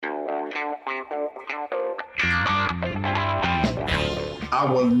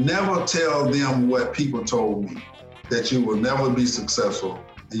I will never tell them what people told me, that you will never be successful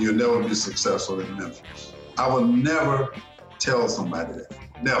and you'll never be successful in Memphis. I will never tell somebody that,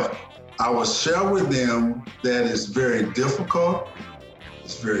 never. I will share with them that it's very difficult,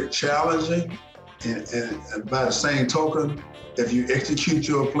 it's very challenging, and by the same token, if you execute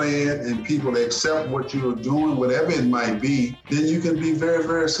your plan and people accept what you're doing, whatever it might be, then you can be very,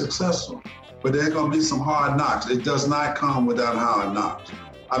 very successful. But there's going to be some hard knocks. It does not come without hard knocks.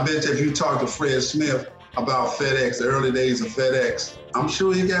 I bet you if you talk to Fred Smith about FedEx, the early days of FedEx, I'm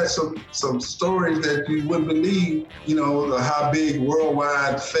sure he got some stories that you wouldn't believe, how big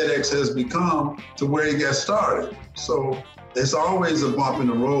worldwide FedEx has become to where he got started. So it's always a bump in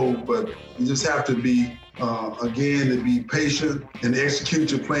the road, but you just have to be, to be patient and execute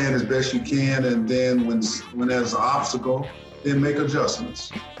your plan as best you can. And then when there's an obstacle, then make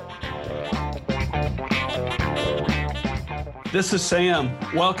adjustments. This is Sam.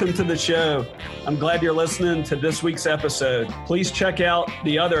 Welcome to the show. I'm glad you're listening to this week's episode. Please check out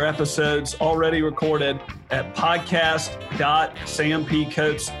the other episodes already recorded at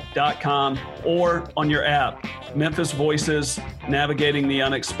podcast.sampcoates.com or on your app, Memphis Voices, Navigating the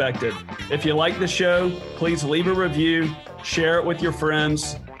Unexpected. If you like the show, please leave a review, share it with your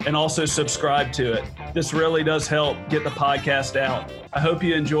friends, and also subscribe to it. This really does help get the podcast out. I hope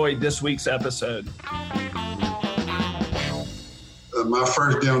you enjoyed this week's episode. My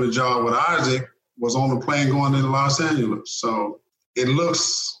first day on the job with Isaac was on the plane going into Los Angeles. So it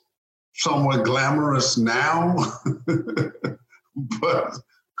looks somewhat glamorous now, but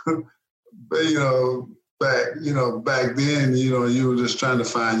back then, you were just trying to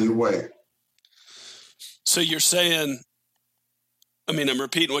find your way. So you're saying, I'm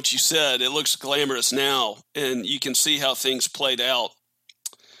repeating what you said. It looks glamorous now, and you can see how things played out,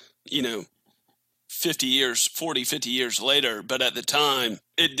 50 years later, but at the time,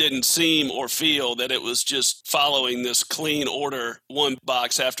 it didn't seem or feel that it was just following this clean order, one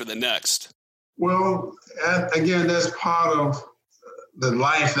box after the next. Well, again, that's part of the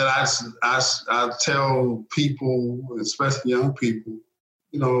life that I tell people, especially young people,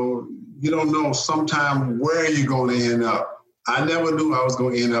 you don't know sometime where you're going to end up. I never knew I was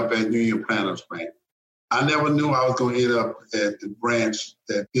going to end up at Union Planters Bank. I never knew I was going to end up at the branch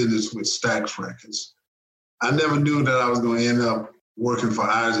that did this with Stax Records. I never knew that I was going to end up working for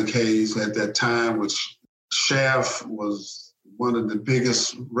Isaac Hayes at that time, which Shaft was one of the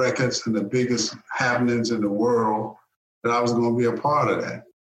biggest records and the biggest happenings in the world, that I was going to be a part of that.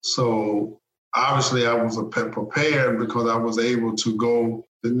 So obviously I was prepared because I was able to go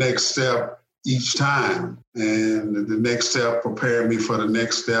the next step each time. And the next step prepared me for the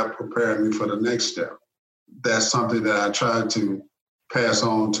next step, prepared me for the next step. That's something that I try to pass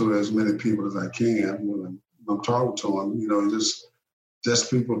on to as many people as I can when I'm talking to them.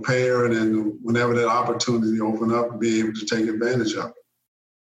 Just be prepared, and whenever that opportunity open up, be able to take advantage of it.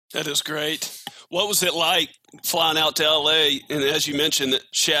 That is great. What was it like flying out to LA? And as you mentioned, that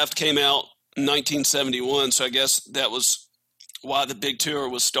Shaft came out in 1971, so I guess that was why the big tour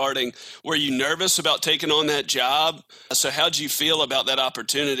was starting. Were you nervous about taking on that job? So how'd you feel about that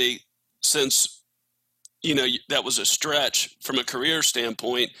opportunity, since that was a stretch from a career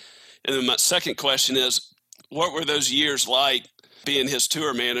standpoint? And then my second question is, what were those years like being his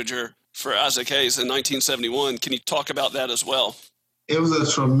tour manager for Isaac Hayes in 1971? Can you talk about that as well? It was a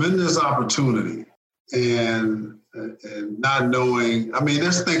tremendous opportunity, and not knowing,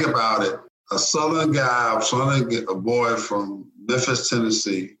 let's think about it. A Southern guy, a boy from Memphis,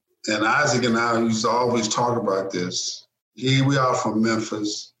 Tennessee, and Isaac and I used to always talk about this. We are from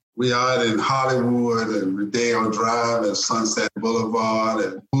Memphis. We are in Hollywood and Rodeo Drive and Sunset Boulevard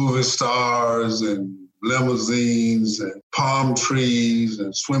and movie stars and limousines and palm trees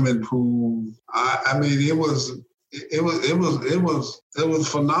and swimming pools. It was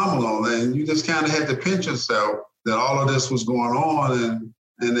phenomenal, and you just kind of had to pinch yourself that all of this was going on,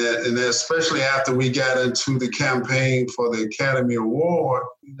 and that especially after we got into the campaign for the Academy Award,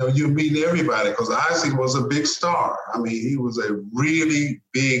 you meet everybody, because Isaac was a big star. He was a really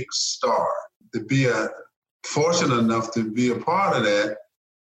big star. To be fortunate enough to be a part of that,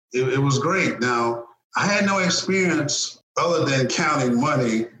 it was great. Now, I had no experience other than counting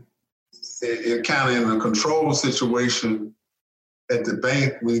money and counting a control situation at the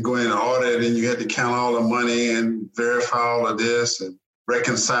bank. When you go in and audit, and you had to count all the money and verify all of this and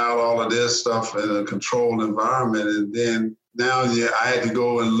reconcile all of this stuff in a controlled environment. And then now I had to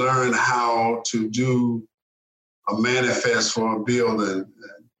go and learn how to do a manifest for a building,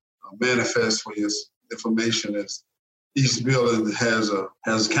 a manifest for your information. Is each building has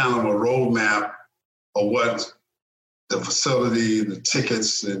kind of a roadmap of what the facility, the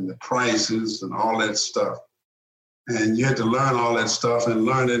tickets, and the prices, and all that stuff. And you had to learn all that stuff and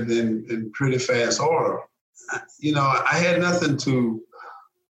learn it in pretty fast order. I had nothing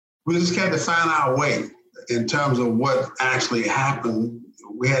we just had to find our way in terms of what actually happened.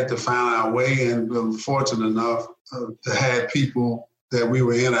 We had to find our way, and we were fortunate enough to have people that we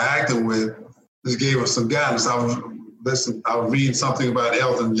were interacting with that gave us some guidance. I was reading something about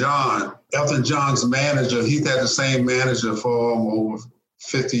Elton John. Elton John's manager, he's had the same manager for over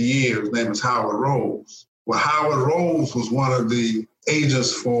 50 years. His name is Howard Rose. Well, Howard Rose was one of the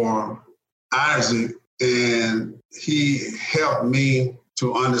agents for Isaac, and he helped me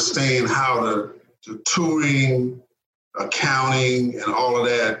to understand how the touring, accounting, and all of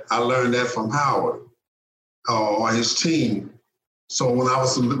that. I learned that from Howard or his team. So when I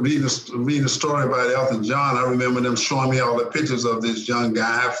was reading a story about Elton John, I remember them showing me all the pictures of this young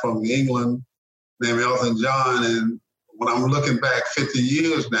guy from England named Elton John. And when I'm looking back 50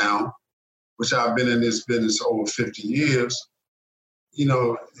 years now, which I've been in this business over 50 years,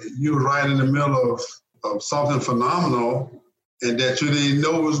 you're right in the middle of something phenomenal, and that you didn't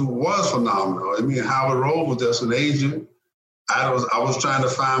know was phenomenal. I mean, Howard Rose was just an agent. I was trying to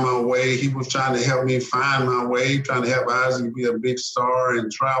find my way. He was trying to help me find my way, trying to help Isaac be a big star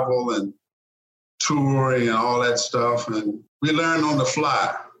and travel and touring and all that stuff. And we learned on the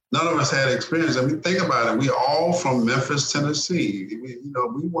fly. None of us had experience. I mean, think about it. We all from Memphis, Tennessee. We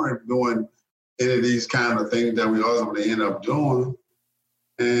weren't doing any of these kind of things that we ultimately ended up doing.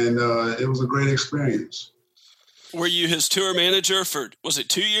 And it was a great experience. Were you his tour manager for, was it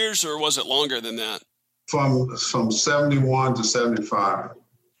 2 years or was it longer than that? From 71 to 75.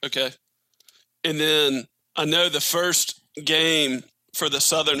 Okay. And then I know the first game for the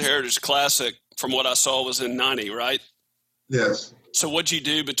Southern Heritage Classic, from what I saw, was in 90, right? Yes. So what'd you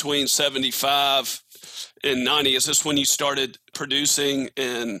do between 75 and 90? Is this when you started producing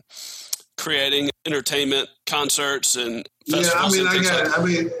and creating entertainment concerts and festivals? Yeah,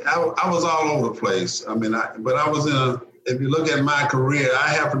 I was all over the place. But I was if you look at my career, I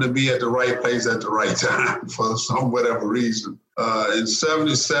happened to be at the right place at the right time for whatever reason. In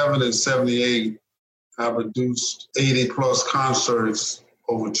 77 and 78, I produced 80 plus concerts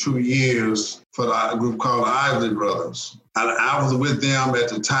over 2 years for a group called the Isley Brothers. And I was with them at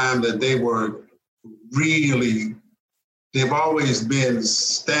the time that they were they've always been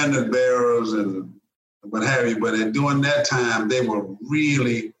standard bearers and what have you, but during that time, they were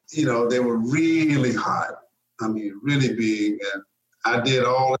really hot. I mean, really big, and I did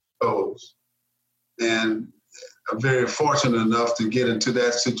all of those. And I'm very fortunate enough to get into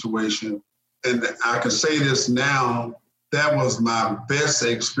that situation. And I can say this now, that was my best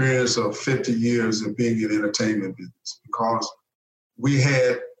experience of 50 years of being in entertainment business, because we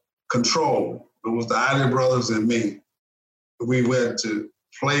had control. It was the Isley Brothers and me. We went to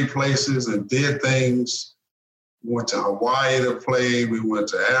play places and did things. We went to Hawaii to play. We went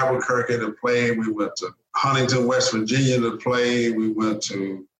to Albuquerque to play. We went to Huntington, West Virginia to play. We went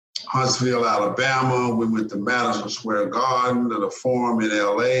to Huntsville, Alabama. We went to Madison Square Garden, to the Forum in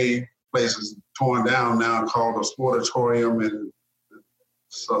LA. Places torn down now called the Sportatorium in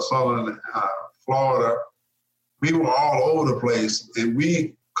Southern Florida. We were all over the place, and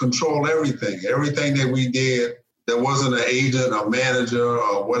we controlled everything. Everything that we did that wasn't an agent or manager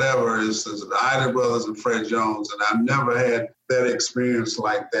or whatever is the Isley Brothers and Fred Jones, and I've never had that experience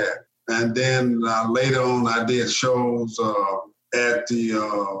like that. And then later on, I did shows at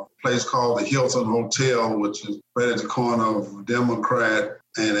the place called the Hilton Hotel, which is right at the corner of Democrat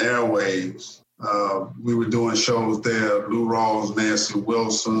and Airways. We were doing shows there. Lou Rawls, Nancy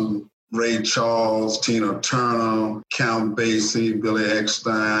Wilson, Ray Charles, Tina Turner, Count Basie, Billy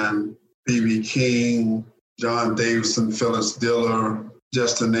Eckstein, B.B. King, John Davidson, Phyllis Diller,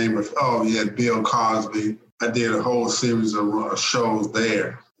 just to name it. Oh, yeah, Bill Cosby. I did a whole series of shows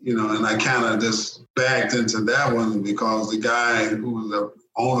there, and I kind of just backed into that one because the guy who was the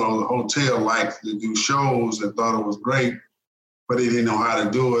owner of the hotel liked to do shows and thought it was great, but he didn't know how to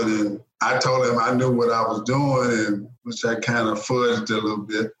do it. And I told him I knew what I was doing, and which I kind of fudged a little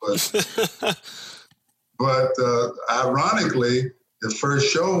bit. But ironically, the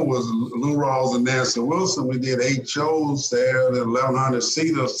first show was Lou Rawls and Nancy Wilson. We did 8 shows there, and 1,100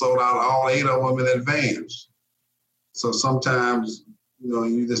 seaters, sold out all 8 of them in advance. So sometimes,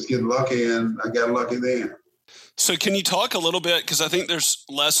 you just get lucky, and I got lucky then. So can you talk a little bit, because I think there's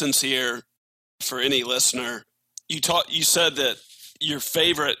lessons here for any listener. You said that your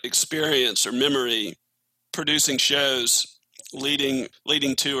favorite experience or memory producing shows, leading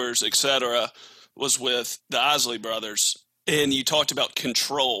tours, etc., was with the Isley Brothers. and you talked about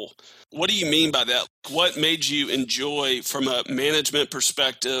control. What do you mean by that? What made you enjoy, from a management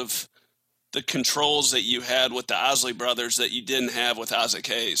perspective, the controls that you had with the Isley Brothers that you didn't have with Isaac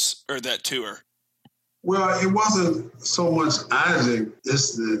Hayes, or that tour? Well, it wasn't so much Isaac.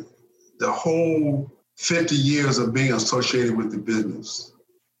 It's the whole 50 years of being associated with the business.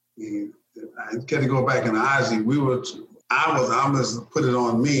 I got to go back in Isaac. I'm just put it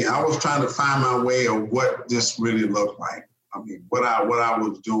on me. I was trying to find my way of what this really looked like. I mean, what I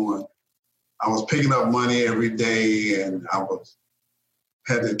was doing. I was picking up money every day, and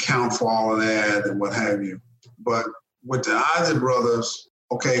had to account for all of that and what have you. But with the Isaac Brothers,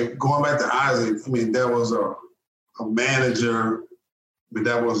 okay, going back to Isaac, I mean, there was a manager, but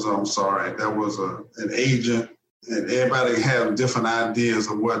that was an agent, and everybody had different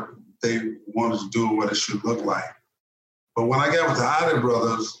ideas of what they wanted to do and what it should look like. But when I got with the Isaac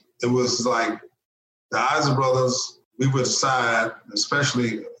Brothers, it was like the Isaac Brothers, we would decide,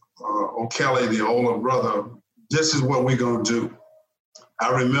 especially O'Kelly, the older brother, this is what we're going to do. I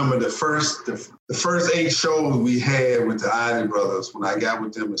remember the first 8 shows we had with the Isaac Brothers when I got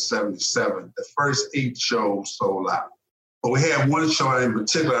with them in 77. The first 8 shows sold out. But we had one show in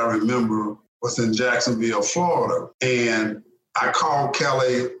particular I remember was in Jacksonville, Florida. And I called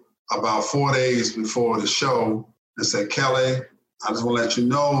Kelly about 4 days before the show and said, Kelly, I just want to let you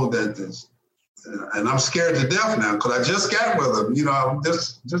know that this, and I'm scared to death now because I just got with him. You know,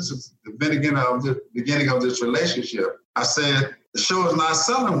 this is the beginning of this relationship. I said, the show is not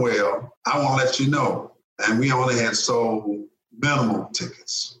selling well. I want to let you know. And we only had sold minimal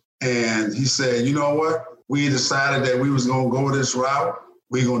tickets. And he said, you know what? We decided that we was going to go this route.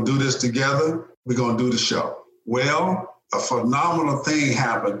 We're going to do this together. We're going to do the show. Well, a phenomenal thing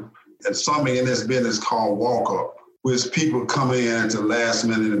happened at something in this business called walk-up, which people come in at the last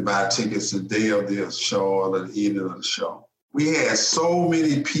minute and buy tickets the day of the show or the evening of the show. We had so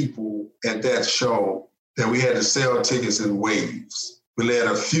many people at that show that we had to sell tickets in waves. We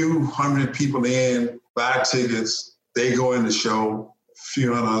let a few hundred people in, buy tickets, they go in the show, a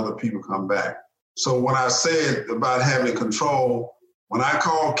few other people come back. So when I said about having control, when I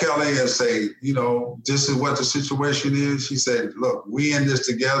called Kelly and say, you know, this is what the situation is, she said, look, we in this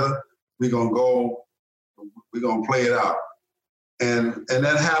together, we're going to play it out. And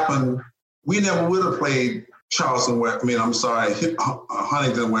that happened. We never would have played Huntington,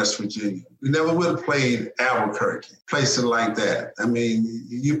 West Virginia. We never would have played Albuquerque, places like that. I mean,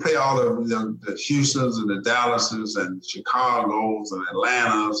 you play all the Houstons and the Dallases and Chicagos and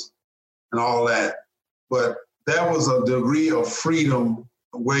Atlantas and all that. But that was a degree of freedom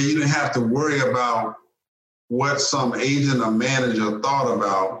where you didn't have to worry about what some agent or manager thought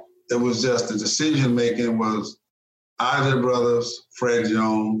about. It was just the decision-making was Isley Brothers, Fred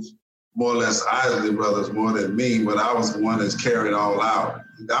Jones, more or less Isley Brothers more than me, but I was the one that's carried all out.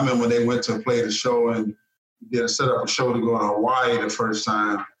 I remember when they went to play the show and set up a show to go to Hawaii the first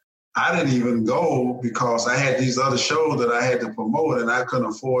time. I didn't even go because I had these other shows that I had to promote and I couldn't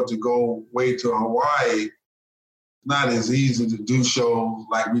afford to go way to Hawaii. Not as easy to do shows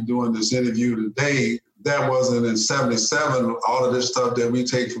like we're doing this interview today. That wasn't in 77. All of this stuff that we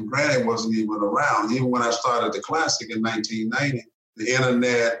take for granted wasn't even around. Even when I started the Classic in 1990, the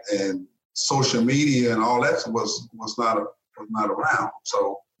internet and social media and all that was not around.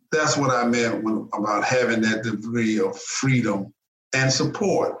 So that's what I meant about having that degree of freedom and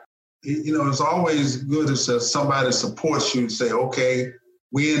support. You know, it's always good if somebody supports you and say, okay,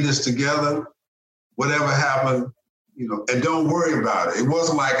 we in this together, whatever happened, you know, and don't worry about it. It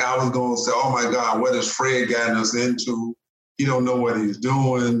wasn't like I was going to say, oh my God, what has Fred gotten us into? He don't know what he's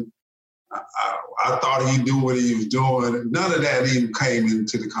doing. I thought he knew what he was doing. None of that even came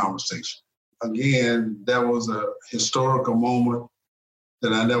into the conversation. Again, that was a historical moment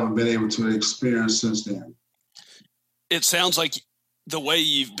that I've never been able to experience since then. It sounds like the way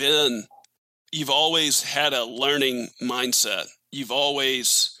you've always had a learning mindset.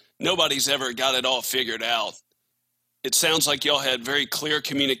 Nobody's ever got it all figured out. It sounds like y'all had very clear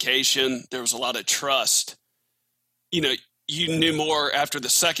communication. There was a lot of trust. You know, you knew more after the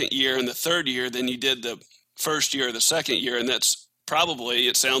second year and the third year than you did the first year or the second year. And that's probably,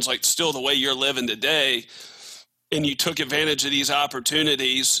 it sounds like, still the way you're living today. And you took advantage of these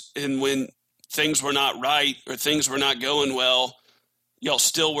opportunities. And when things were not right or things were not going well, y'all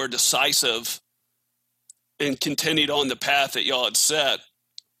still were decisive and continued on the path that y'all had set.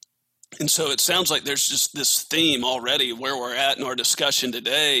 And so it sounds like there's just this theme already where we're at in our discussion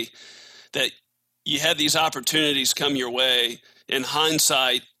today, that you had these opportunities come your way. In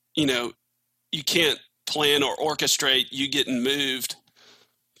hindsight, you know, you can't plan or orchestrate you getting moved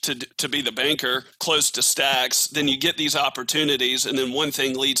to be the banker close to Stax, then you get these opportunities, and then one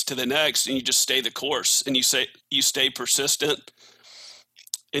thing leads to the next, and you just stay the course, and you stay persistent,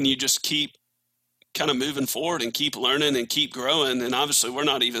 and you just keep kind of moving forward and keep learning and keep growing. And obviously we're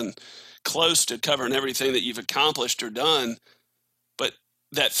not even close to covering everything that you've accomplished or done, but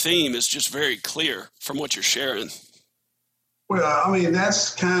that theme is just very clear from what you're sharing. Well, I mean,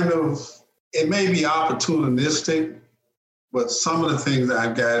 that's kind of, it may be opportunistic, but some of the things that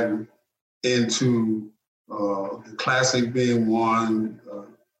I've gotten into, the Classic being one,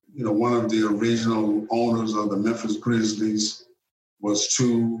 one of the original owners of the Memphis Grizzlies was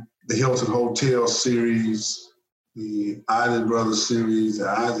two, the Hilton Hotel series, the Isaac Brothers series, the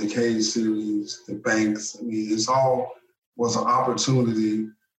Isaac Hayes series, the Banks. I mean, it's all was an opportunity.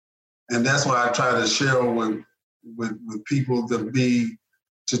 And that's what I try to share with people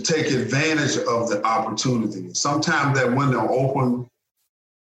to take advantage of the opportunity. Sometimes that window open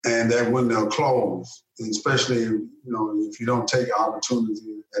and that window close, especially, if you don't take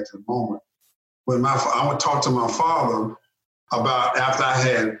opportunity at the moment. When I would talk to my father about after I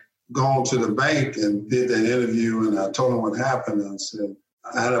had gone to the bank and did that interview, and I told him what happened, and I said,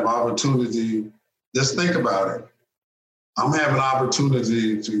 I had an opportunity, just think about it. I'm having an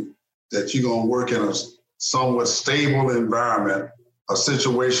opportunity that you're going to work in a somewhat stable environment, a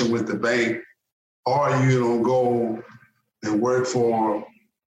situation with the bank, or you don't go and work for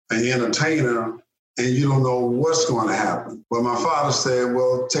an entertainer and you don't know what's going to happen. But my father said,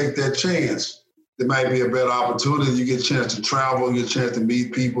 well, take that chance. There might be a better opportunity. You get a chance to travel, you get a chance to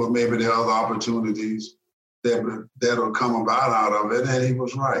meet people, maybe there are other opportunities that'll come about out of it. And he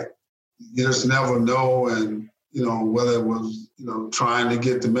was right. You just never know. And, whether it was, trying to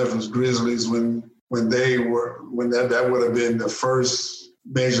get the Memphis Grizzlies when that would have been the first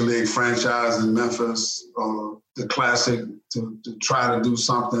major league franchise in Memphis, the Classic, to try to do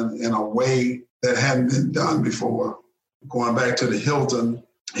something in a way that hadn't been done before. Going back to the Hilton,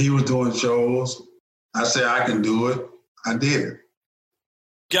 he was doing shows. I said, I can do it. I did it.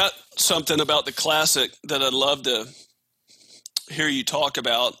 Got something about the Classic that I'd love to hear you talk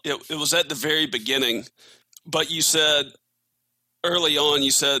about. It was at the very beginning, but you said early on,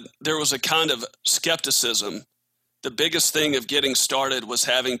 there was a kind of skepticism. The biggest thing of getting started was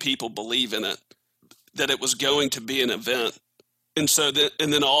having people believe in it, that it was going to be an event. And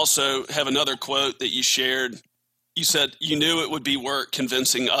then also have another quote that you shared. You said you knew it would be work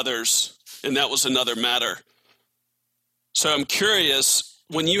convincing others, and that was another matter. So I'm curious,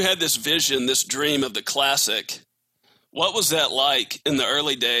 when you had this vision, this dream of the Classic, what was that like in the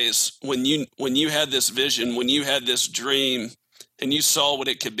early days when you had this vision, when you had this dream, and you saw what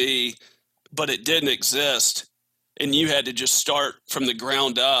it could be, but it didn't exist, and you had to just start from the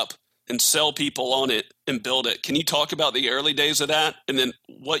ground up and sell people on it and build it? Can you talk about the early days of that, and then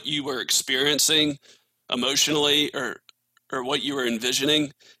what you were experiencing emotionally or what you were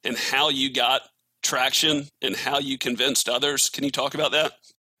envisioning, and how you got traction and how you convinced others? Can you talk about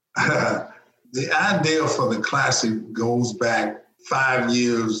that? The idea for the Classic goes back 5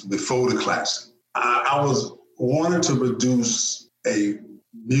 years before the Classic. I was wanting to produce a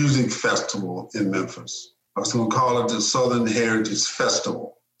music festival in Memphis. I was going to call it the Southern Heritage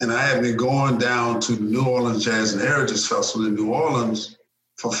Festival. And I had been going down to the New Orleans Jazz and Heritage Festival in New Orleans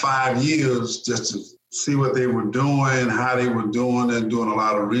for 5 years just to see what they were doing, how they were doing it, doing a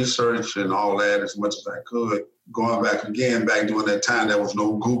lot of research and all that as much as I could. Going back during that time, there was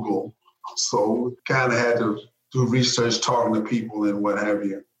no Google. So kind of had to do research, talking to people and what have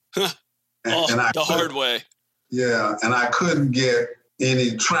you. The hard way. Yeah, and I couldn't get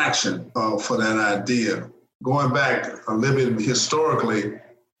any traction for that idea. Going back a little bit historically,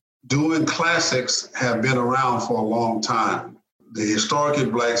 doing classics have been around for a long time. The historically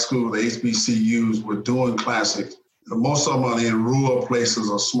black schools, the HBCUs, were doing classics. Most of them are in rural places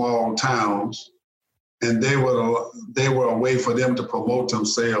or small towns, and they were a way for them to promote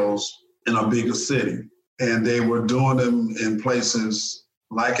themselves in a bigger city. And they were doing them in places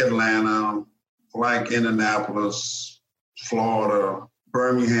like Atlanta, like Indianapolis, Florida,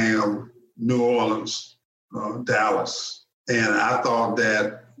 Birmingham, New Orleans, Dallas. And I thought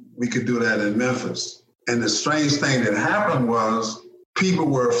that we could do that in Memphis. And the strange thing that happened was people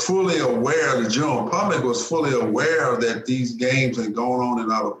were fully aware, the general public was fully aware that these games had gone on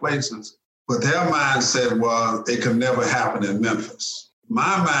in other places, but their mindset was it could never happen in Memphis.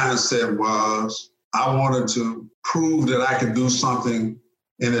 My mindset was I wanted to prove that I could do something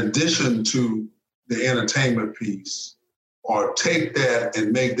in addition to the entertainment piece, or take that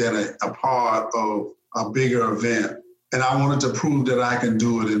and make that a part of a bigger event. And I wanted to prove that I can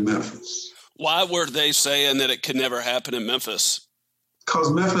do it in Memphis. Why were they saying that it could never happen in Memphis?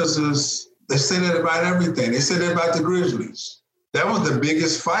 Because Memphis they say that about everything. They say that about the Grizzlies. That was the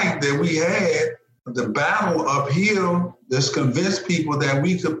biggest fight that we had, the battle uphill that's convinced people that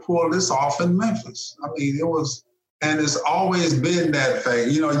we could pull this off in Memphis. I mean, it was, and it's always been that thing.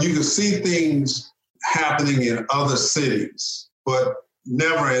 You know, you can see things happening in other cities, but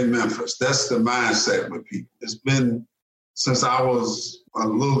never in Memphis. That's the mindset with people. It's been since I was a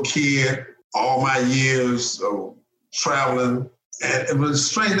little kid, all my years of traveling. And the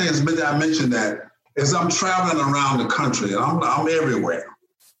strange thing is, I mentioned that, is I'm traveling around the country, and I'm everywhere.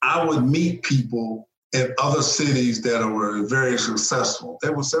 I would meet people in other cities that were very successful. They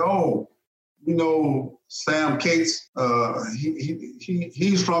would say, oh, you know, Sam Cates,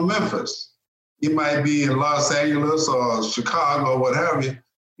 he's from Memphis. He might be in Los Angeles or Chicago or what have you.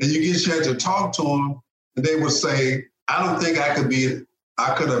 And you get a chance to talk to them, and they would say, I don't think I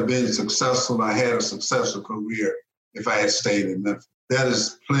could have been successful. I had a successful career if I had stayed in Memphis. That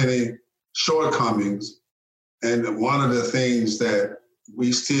is plenty shortcomings. And one of the things that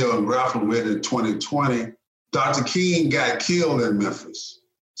we still grapple with in 2020, Dr. King got killed in Memphis.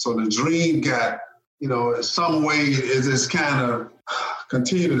 So the dream got, you know, in some way it is kind of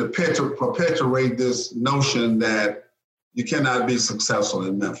continue to perpetuate this notion that you cannot be successful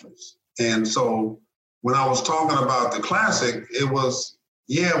in Memphis. And so when I was talking about the Classic, it was,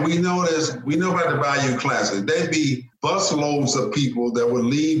 yeah, we know this. We know about the Bayou Classic. There'd be busloads of people that would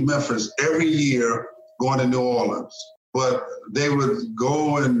leave Memphis every year going to New Orleans. But they would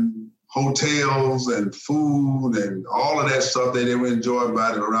go in hotels and food and all of that stuff that they would enjoy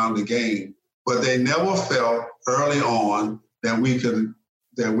about it around the game. But they never felt early on that we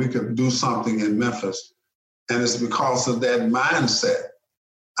could do something in Memphis. And it's because of that mindset.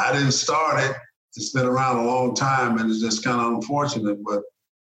 I didn't start it. It's been around a long time, and it's just kind of unfortunate, but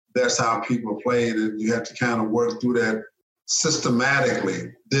that's how people played it. You have to kind of work through that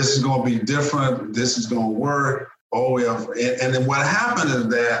systematically. This is going to be different. This is going to work. Oh, yeah. And then what happened is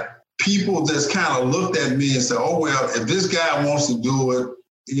that people just kind of looked at me and said, oh, well, if this guy wants to do it,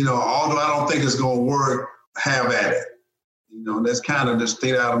 you know, although I don't think it's going to work, have at it. You know, that's kind of just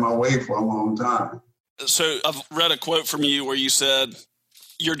stayed out of my way for a long time. So I've read a quote from you where you said,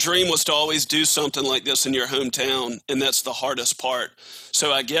 your dream was to always do something like this in your hometown, and that's the hardest part.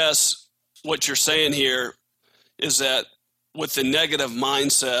 So I guess what you're saying here is that with the negative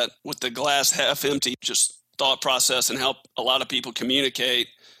mindset, with the glass half empty, just thought process and how a lot of people communicate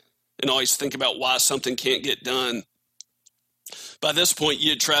and always think about why something can't get done. By this point,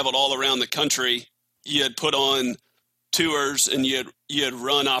 you had traveled all around the country. You had put on tours, and you had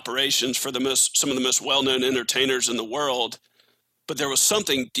run operations for some of the most well-known entertainers in the world. But there was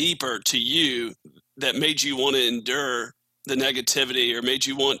something deeper to you that made you want to endure the negativity, or made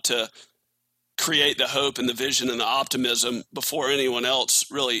you want to create the hope and the vision and the optimism before anyone else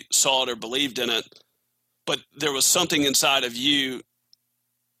really saw it or believed in it. But there was something inside of you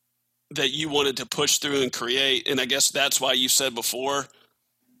that you wanted to push through and create. And I guess that's why you said before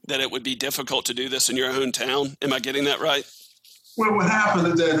that it would be difficult to do this in your own town. Am I getting that right? Well, what happened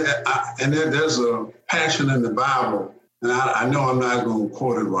is that, there's a passion in the Bible, and I know I'm not going to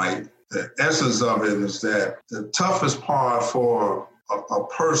quote it right. The essence of it is that the toughest part for a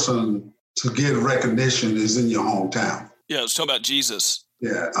person to get recognition is in your hometown. Yeah, let's talk about Jesus.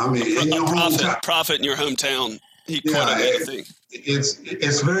 Yeah, I mean, in your hometown. Prophet in your hometown. He quoted that thing.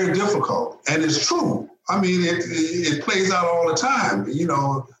 It's very difficult, and it's true. I mean, it plays out all the time. You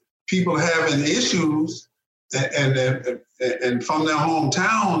know, people having issues, and from their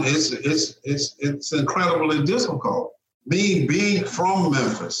hometown, it's incredibly difficult. Me being from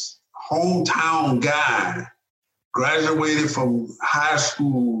Memphis, hometown guy, graduated from high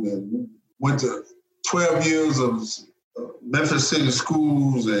school and went to 12 years of Memphis City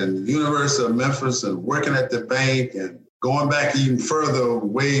Schools and University of Memphis, and working at the bank, and going back even further,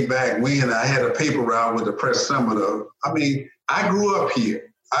 way back when I had a paper route with the Press Semina. I mean, I grew up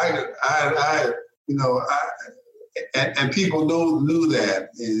here. And people knew that.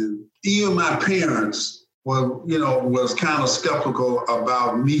 And even my parents was kind of skeptical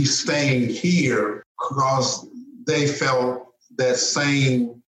about me staying here, because they felt that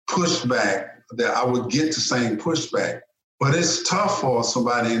same pushback, that I would get the same pushback. But it's tough for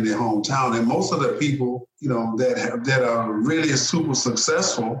somebody in their hometown. And most of the people, that are really super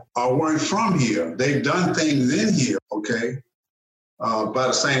successful weren't from here. They've done things in here, okay? By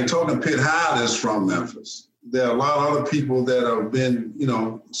the same token, Pitt Hyde is from Memphis. There are a lot of other people that have been,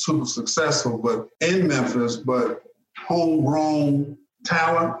 super successful, but in Memphis, but homegrown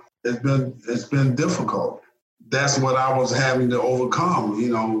talent, it's been difficult. That's what I was having to overcome.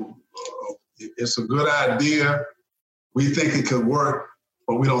 It's a good idea. We think it could work.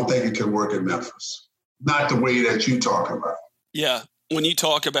 but we don't think it can work in Memphis. Not the way that you talk about. Yeah. When you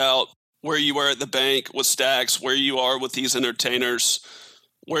talk about where you were at the bank with Stacks, where you are with these entertainers,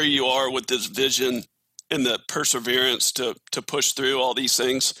 where you are with this vision and the perseverance to push through all these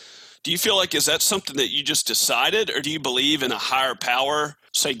things, do you feel like, is that something that you just decided, or do you believe in a higher power,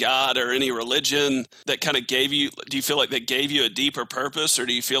 say God or any religion, that kind of gave you, do you feel like that gave you a deeper purpose, or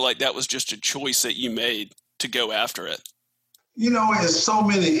do you feel like that was just a choice that you made to go after it? It's so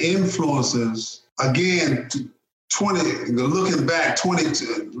many influences. Again, looking back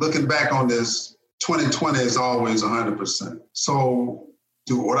on this, 2020 is always 100%. So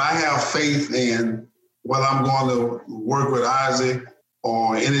would I have faith in whether I'm going to work with Isaac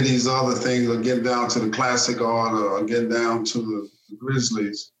or any of these other things, or get down to the Classic or get down to the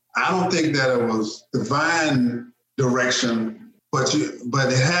Grizzlies? I don't think that it was divine direction, but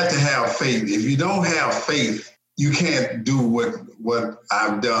it had to have faith. If you don't have faith, you can't do what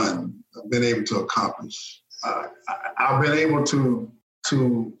I've done, I've been able to accomplish. I've been able to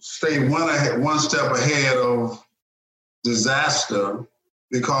stay one step ahead of disaster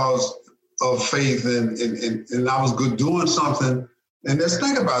because of faith, and I was good doing something. And let's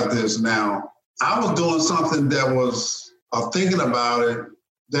think about this now. I was doing something that was, thinking about it,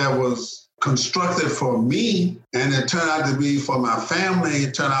 that was constructed for me, and it turned out to be for my family.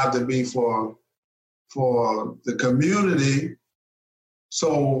 It turned out to be for the community.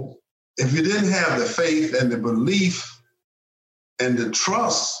 So if you didn't have the faith and the belief and the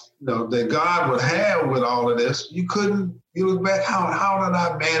trust, that God would have with all of this, you look back, how did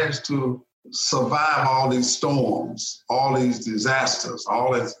I manage to survive all these storms, all these disasters,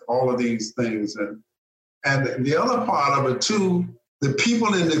 all of these things? And the other part of it too, the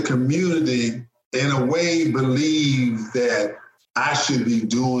people in the community in a way believe that I should be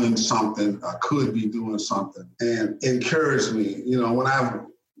doing something, I could be doing something, and encourage me.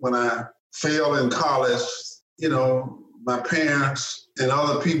 When I failed in college, my parents and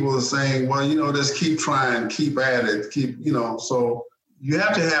other people are saying, well, just keep trying, keep at it, so you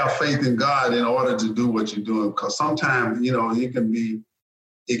have to have faith in God in order to do what you're doing, because sometimes, the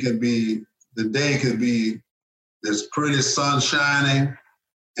day could be this pretty sun shining,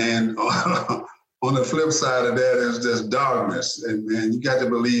 and on the flip side of that is just darkness, and you got to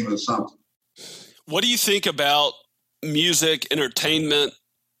believe in something. What do you think about music, entertainment,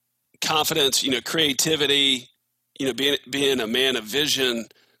 confidence, creativity, being a man of vision?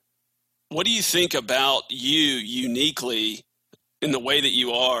 What do you think about you uniquely in the way that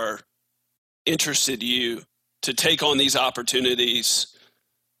you are interested you to take on these opportunities,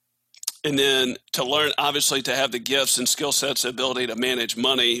 and then to learn, obviously, to have the gifts and skill sets, ability to manage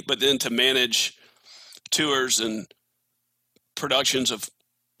money, but then to manage tours and productions of,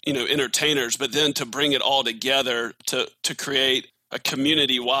 entertainers, but then to bring it all together to create a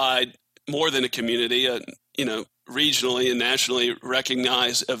community-wide, more than a community, regionally and nationally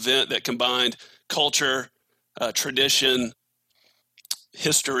recognized event that combined culture, tradition,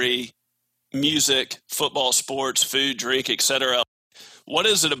 history, music, football, sports, food, drink, etc. What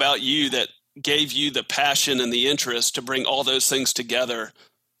is it about you that gave you the passion and the interest to bring all those things together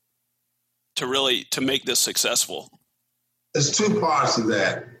to make this successful? There's two parts of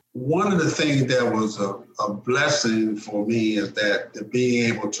that. One of the things that was a blessing for me is that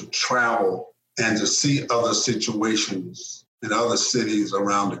being able to travel and to see other situations in other cities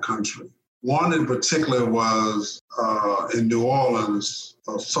around the country. One in particular was in New Orleans,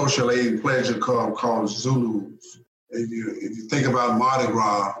 a social aid and pleasure club called Zulus. If you think about Mardi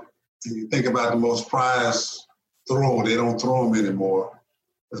Gras, and you think about the most prized throw, they don't throw them anymore,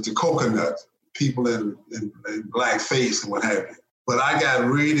 it's the coconut, people in blackface and what have you. But I got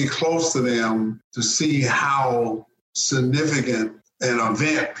really close to them to see how significant an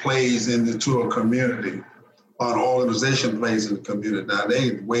event plays into a community, or an organization plays in the community. Now,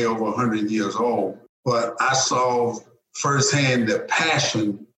 they're way over 100 years old, but I saw firsthand the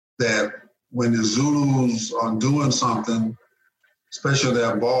passion that when the Zulus are doing something, especially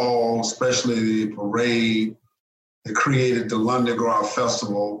their ball, especially the parade, they created the London Gras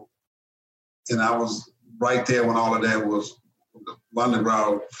Festival. And I was right there when all of that was, the London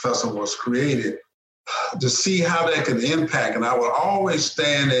Gras Festival was created, to see how that could impact. And I would always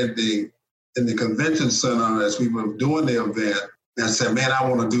stand in the convention center as we were doing the event and say, man, I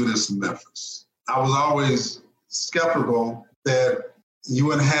want to do this in Memphis. I was always skeptical that you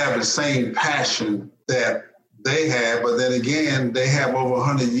wouldn't have the same passion that they had, but then again, they have over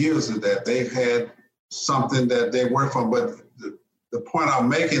 100 years of that. They've had something that they work from. But the point I'm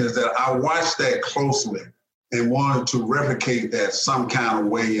making is that I watched that closely and wanted to replicate that some kind of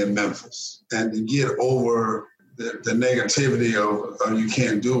way in Memphis and to get over the negativity of you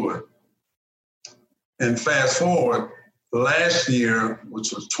can't do it. And fast forward, last year,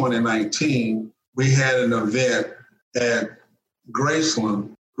 which was 2019, we had an event at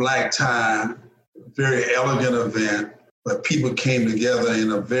Graceland, black tie, very elegant event, but people came together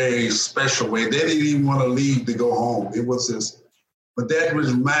in a very special way. They didn't even want to leave to go home. It was this, but that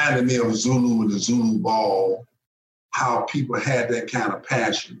reminded me of Zulu and the Zulu ball, how people had that kind of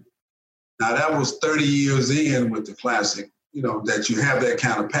passion. Now that was 30 years in with the classic, you know, that you have that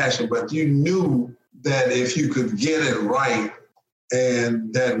kind of passion, but you knew that if you could get it right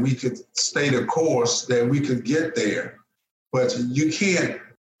and that we could stay the course, that we could get there. But you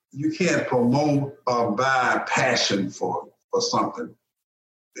can't promote or buy passion for something.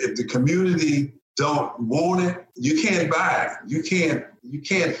 If the community don't want it, you can't buy it. You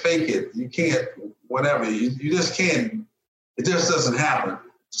can't fake it. You can't whatever. You just can't. It just doesn't happen.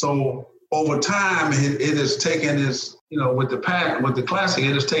 So over time, it has taken its, you know, with the classic,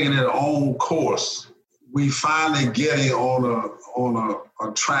 it has taken its own course. We finally getting on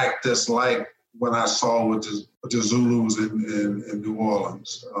a track that's like what I saw with the Zulus in New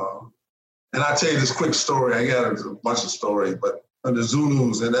Orleans. And I'll tell you this quick story. I got a bunch of stories, but on the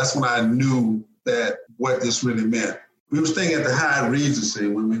Zulus, and that's when I knew that what this really meant. We were staying at the Hyatt Regency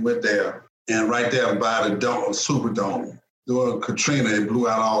when we went there, and right there by the Superdome. During Katrina, it blew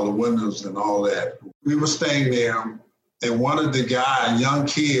out all the windows and all that. We were staying there, and one of the young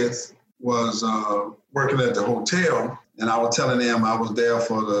kids, was working at the hotel, and I was telling them I was there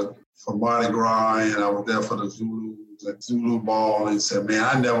for Mardi Gras, and I was there for the Zulus and Zulu Ball, and he said, man,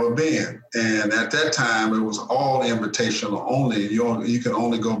 I never been. And at that time, it was all invitational only. You can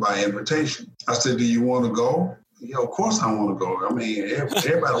only go by invitation. I said, do you want to go? Yeah, of course I want to go. I mean,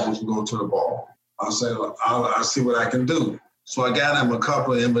 everybody wants to go to the ball. I said, I'll see what I can do. So I got him a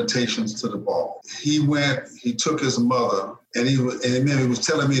couple of invitations to the ball. He went, he took his mother, and he was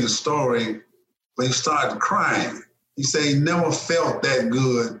telling me the story, but he started crying. He said he never felt that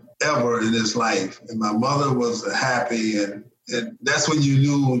good ever in his life. And my mother was happy, and that's when you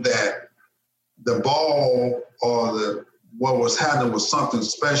knew that the ball or what was happening was something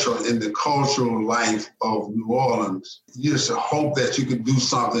special in the cultural life of New Orleans. You just hope that you could do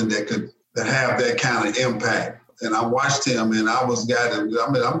something that have that kind of impact. And I watched him, and I'm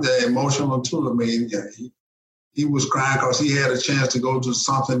that emotional too. I mean, yeah, he was crying because he had a chance to go to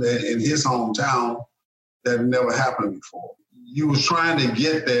something in his hometown that never happened before. You was trying to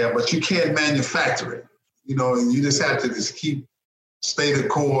get there, but you can't manufacture it. You know, and you just have to just stay the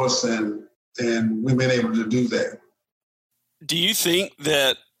course, and we've been able to do that. Do you think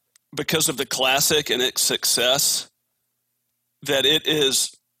that because of the classic and its success, that it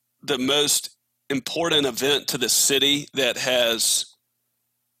is the most important event to the city that has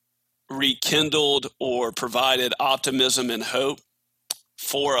rekindled or provided optimism and hope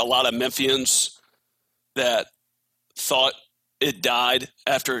for a lot of Memphians that thought it died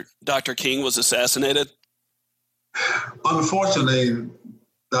after Dr. King was assassinated? Unfortunately,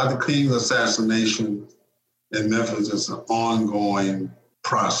 Dr. King's assassination in Memphis is an ongoing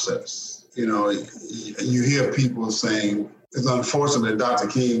process. You know, you hear people saying it's unfortunate that Dr.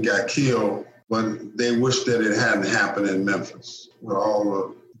 King got killed, but they wish that it hadn't happened in Memphis.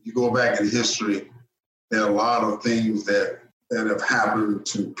 You go back in history, there are a lot of things that have happened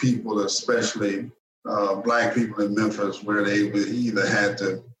to people, especially Black people in Memphis, where they either had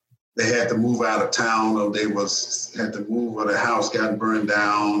to move out of town, or had to move, or the house got burned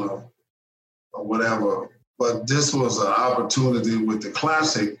down, or whatever. But this was an opportunity with the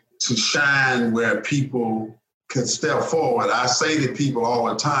classic to shine where people could step forward. I say to people all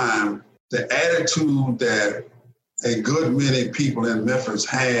the time, the attitude that a good many people in Memphis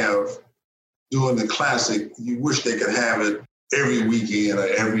have during the classic, you wish they could have it every weekend or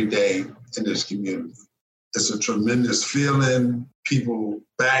every day in this community. It's a tremendous feeling. People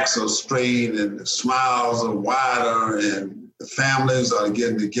backs are straight and the smiles are wider, and the families are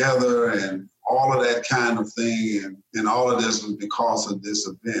getting together, and all of that kind of thing. And all of this is because of this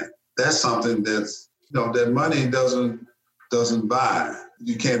event. That's something that's, that money doesn't buy.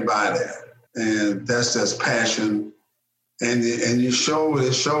 You can't buy that. And that's just passion. And it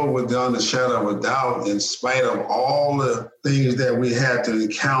showed without a shadow of a doubt, in spite of all the things that we had to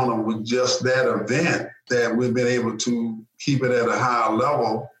encounter with just that event, that we've been able to keep it at a higher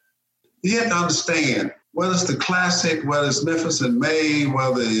level. You have to understand, whether it's the classic, whether it's Memphis in May,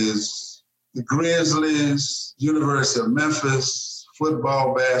 whether it's the Grizzlies, University of Memphis,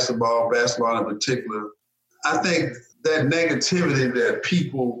 football, basketball in particular, I think that negativity that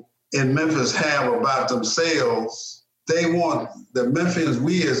people in Memphis have about themselves, they want the Memphians,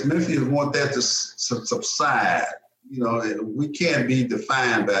 we as Memphians want that to subside. You know, we can't be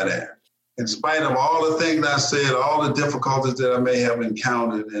defined by that. In spite of all the things I said, all the difficulties that I may have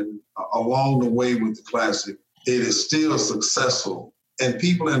encountered and along the way with the Classic, it is still successful. And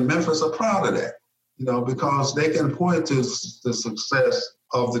people in Memphis are proud of that, you know, because they can point to the success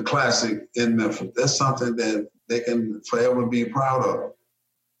of the Classic in Memphis. That's something that they can forever be proud of.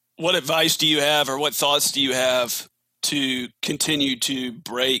 What advice do you have or what thoughts do you have to continue to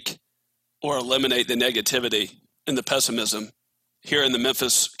break or eliminate the negativity and the pessimism here in the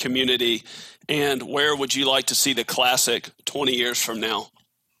Memphis community? And where would you like to see the Classic 20 years from now?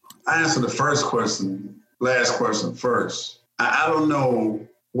 I answer the last question first. I don't know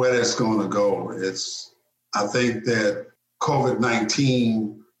where that's going to go. I think that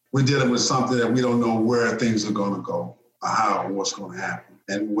COVID-19, we're dealing with something that we don't know where things are going to go, or what's going to happen,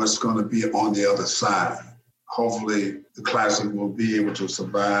 and what's going to be on the other side. Hopefully, the Classic will be able to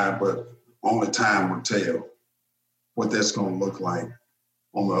survive, but only time will tell what that's going to look like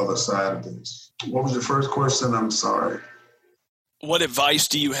on the other side of this. What was your first question? I'm sorry. What advice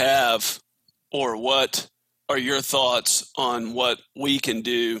do you have, or what are your thoughts on what we can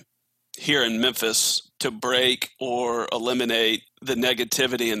do here in Memphis to break or eliminate the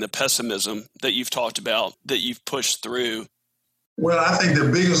negativity and the pessimism that you've talked about, that you've pushed through? Well, I think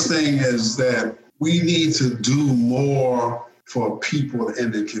the biggest thing is that we need to do more for people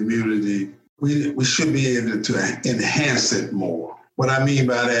in the community. We should be able to enhance it more. What I mean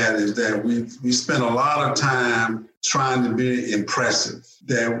by that is that we spend a lot of time trying to be impressive.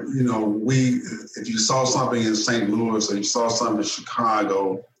 That, you know, if you saw something in St. Louis or you saw something in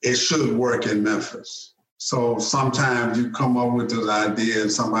Chicago, it should work in Memphis. So sometimes you come up with this idea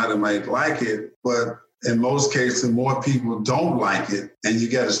and somebody might like it, but in most cases, more people don't like it, and you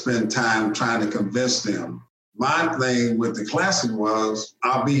got to spend time trying to convince them. My thing with the Classic was,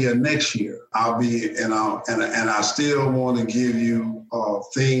 I'll be here next year. And I still want to give you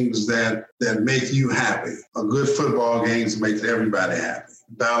things that make you happy. A good football game makes everybody happy.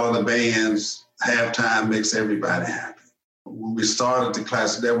 Battle of the Bands, halftime makes everybody happy. When we started the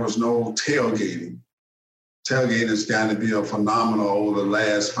Classic, there was no tailgating. Tailgating has got to be a phenomenon over the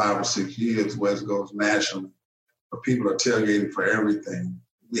last 5 or 6 years, where it goes nationally. But people are tailgating for everything.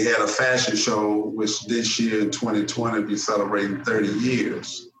 We had a fashion show, which this year in 2020, be celebrating 30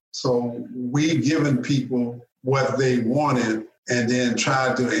 years. So we given people what they wanted and then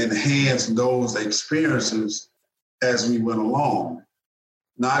tried to enhance those experiences as we went along.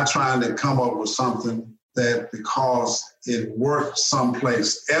 Not trying to come up with something that because it worked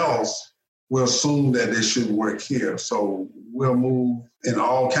someplace else, we'll assume that it should work here. So we'll move in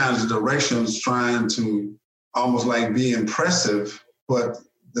all kinds of directions trying to almost like be impressive, but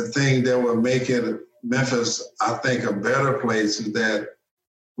the thing that will make it Memphis, I think, a better place is that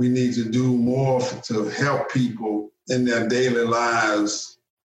we need to do more to help people in their daily lives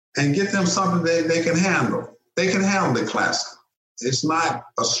and get them something they can handle. They can handle the Classic. It's not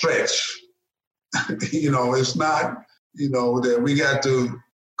a stretch. It's not, that we got to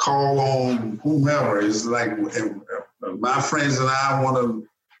call on whomever. It's like, my friends and I want to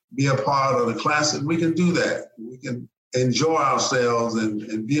be a part of the Classic. We can do that. We can enjoy ourselves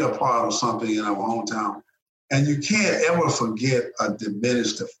and be a part of something in our hometown. And you can't ever forget or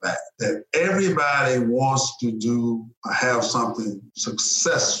diminish the fact that everybody wants to have something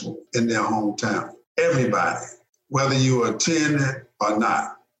successful in their hometown. Everybody, whether you attend it or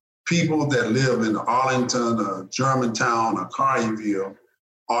not. People that live in Arlington or Germantown or Collierville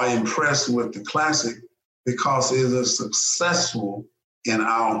are impressed with the Classic because it is successful in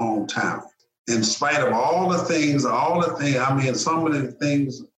our hometown. In spite of all the things, some of the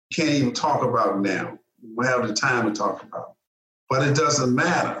things you can't even talk about now. We have the time to talk about. But it doesn't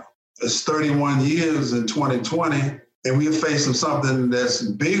matter. It's 31 years in 2020, and we're facing something that's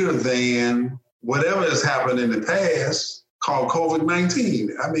bigger than whatever has happened in the past called COVID-19.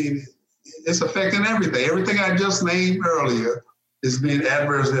 It's affecting everything. Everything I just named earlier is being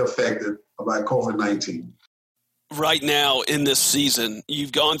adversely affected by COVID-19. Right now in this season,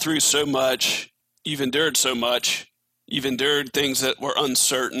 you've gone through so much, you've endured so much, you've endured things that were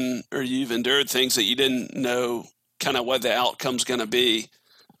uncertain, or you've endured things that you didn't know kind of what the outcome's going to be.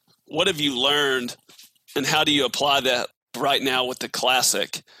 What have you learned, and how do you apply that right now with the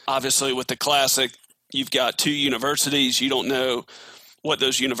Classic? Obviously, with the Classic, you've got 2 universities. You don't know what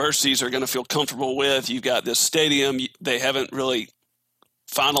those universities are going to feel comfortable with. You've got this stadium. They haven't really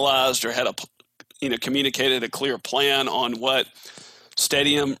finalized or had communicated a clear plan on what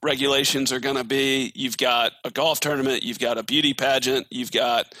stadium regulations are going to be. You've got a golf tournament. You've got a beauty pageant. You've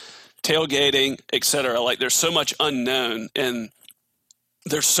got tailgating, et cetera. Like there's so much unknown and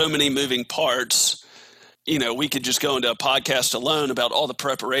there's so many moving parts. You know, we could just go into a podcast alone about all the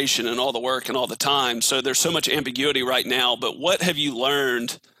preparation and all the work and all the time. So there's so much ambiguity right now. But what have you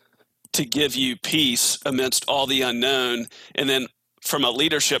learned to give you peace amidst all the unknown? And then from a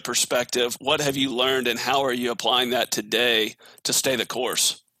leadership perspective, what have you learned and how are you applying that today to stay the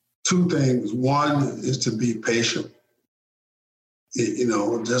course? Two things. One is to be patient, you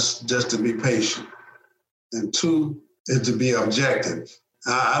know, just to be patient. And two is to be objective.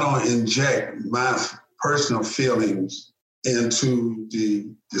 I don't inject my personal feelings into the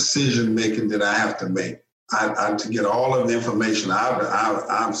decision making that I have to make. I to get all of the information.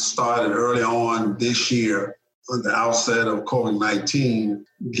 I've started early on this year at the outset of COVID-19,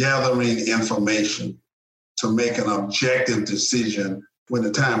 gathering information to make an objective decision when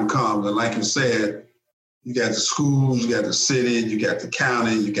the time comes. And like you said, you got the schools, you got the city, you got the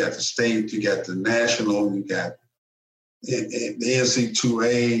county, you got the state, you got the national, you got the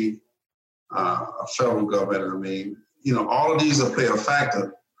NC2A, federal government. I mean, you know, all of these will play a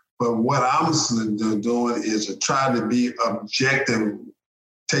factor. But what I'm doing is to try to be objective,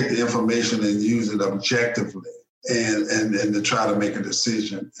 take the information and use it objectively and to try to make a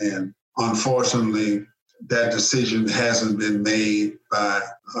decision. And unfortunately, that decision hasn't been made by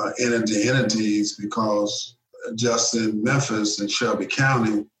entities because just in Memphis and Shelby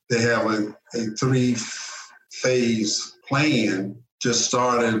County, they have a 3-phase plan. Just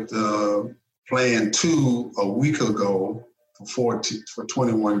started plan 2 a week ago for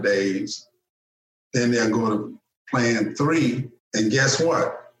 21 days. Then they'll go to plan 3. And guess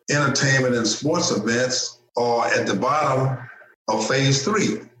what? Entertainment and sports events are at the bottom of phase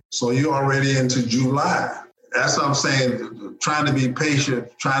 3. So you're already into July. That's what I'm saying, trying to be patient,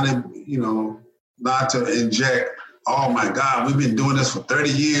 trying to, you know, not to inject, oh my God, we've been doing this for 30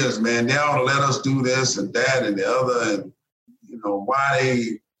 years, man. They ought to let us do this and that and the other. And, you know, why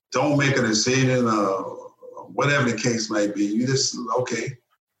they don't make a decision, whatever the case might be. You just, okay,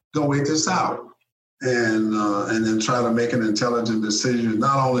 go wait this out. And then try to make an intelligent decision,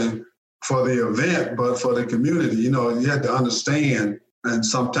 not only for the event, but for the community. You know, you have to understand, and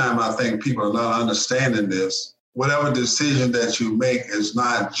sometimes I think people are not understanding this, whatever decision that you make is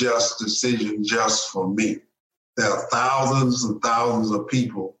not just a decision just for me. There are thousands and thousands of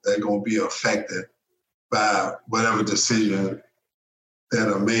people that are going to be affected by whatever decision that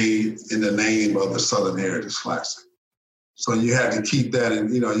are made in the name of the Southern Heritage Classic. So you have to keep that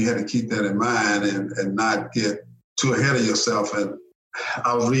in, you know, you have to keep that in mind and not get too ahead of yourself. And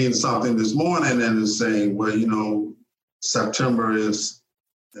I was reading something this morning and it's saying, well, you know, September is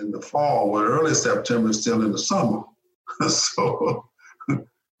in the fall, where early September is still in the summer. So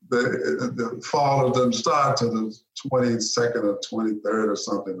the fall doesn't start till the 22nd or 23rd or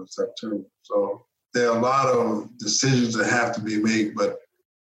something of September. So there are a lot of decisions that have to be made, but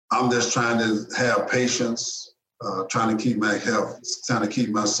I'm just trying to have patience, trying to keep my health, trying to keep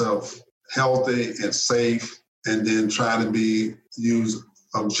myself healthy and safe, and then try to use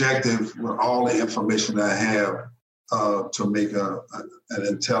objective with all the information that I have to make an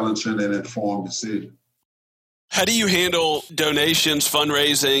intelligent and informed decision. How do you handle donations,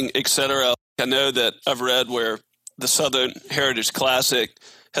 fundraising, et cetera? I know that I've read where the Southern Heritage Classic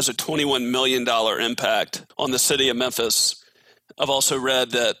has a $21 million impact on the city of Memphis. I've also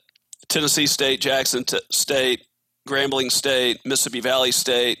read that Tennessee State, Jackson State, Grambling State, Mississippi Valley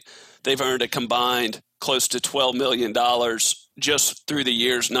State, they've earned a combined close to $12 million just through the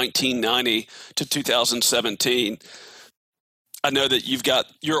years 1990 to 2017. I know that you've got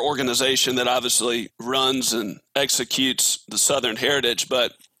your organization that obviously runs and executes the Southern Heritage,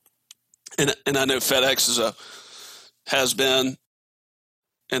 but and I know FedEx has been,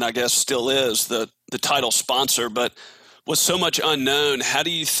 and I guess still is, the title sponsor. But with so much unknown, how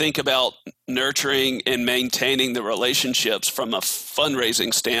do you think about nurturing and maintaining the relationships from a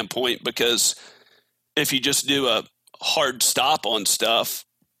fundraising standpoint? Because if you just do a hard stop on stuff,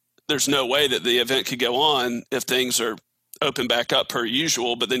 there's no way that the event could go on if things are open back up per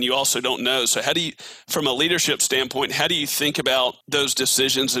usual, but then you also don't know. So how do you, from a leadership standpoint, how do you think about those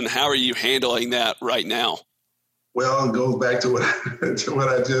decisions and how are you handling that right now? Well, it goes back to what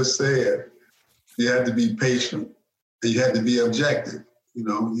I just said. You have to be patient and you have to be objective. You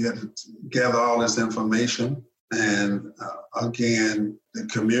know, you have to gather all this information. And again, the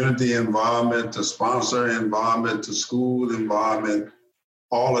community involvement, the sponsor involvement, the school involvement,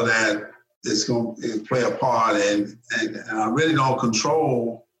 all of that is going to play a part. And I really don't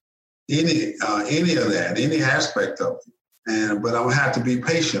control any of that, any aspect of it. But I'm gonna have to be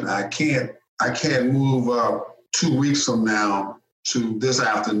patient. I can't move up 2 weeks from now to this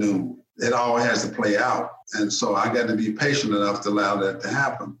afternoon. It all has to play out. And so I got to be patient enough to allow that to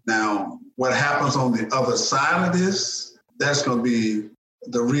happen. Now, what happens on the other side of this, that's going to be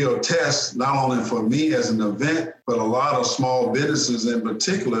the real test, not only for me as an event, but a lot of small businesses in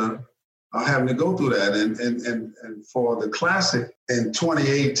particular are having to go through that. And for the Classic in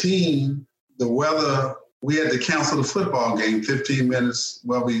 2018, the weather, we had to cancel the football game 15 minutes.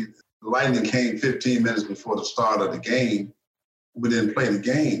 Well, the lightning came 15 minutes before the start of the game. We didn't play the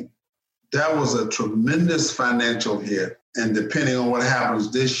game. That was a tremendous financial hit. And depending on what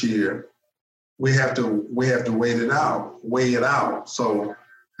happens this year, we have to weigh it out. So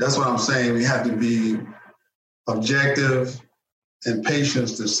that's what I'm saying. We have to be objective and patient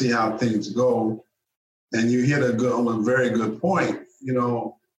to see how things go. And you hit on a very good point.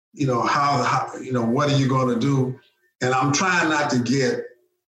 How what are you going to do? And I'm trying not to get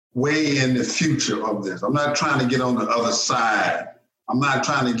way in the future of this. I'm not trying to get on the other side. I'm not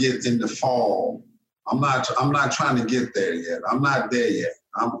trying to get in the fall. I'm not trying to get there yet. I'm not there yet.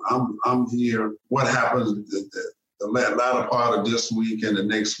 I'm here. What happens the latter part of this week and the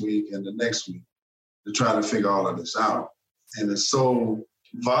next week and the next week to try to figure all of this out. And it's so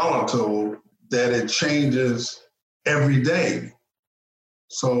volatile that it changes every day.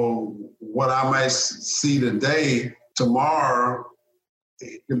 So what I might see today, tomorrow,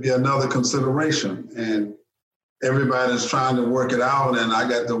 it could be another consideration. And everybody's trying to work it out, and I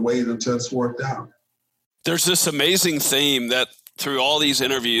got to wait until it's worked out. There's this amazing theme that through all these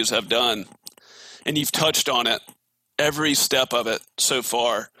interviews I've done, and you've touched on it, every step of it so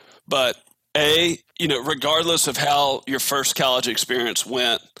far. But regardless of how your first college experience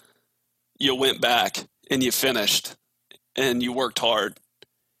went, you went back and you finished and you worked hard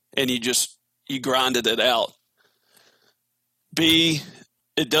and you grinded it out. B,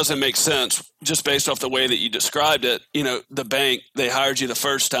 it doesn't make sense just based off the way that you described it. The bank, they hired you the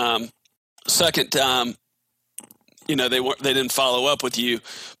first time. Second time, they didn't follow up with you,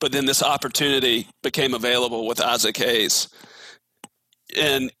 but then this opportunity became available with Isaac Hayes.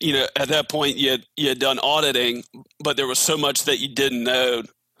 And, at that point you had done auditing, but there was so much that you didn't know,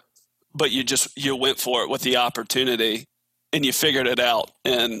 but you went for it with the opportunity and you figured it out.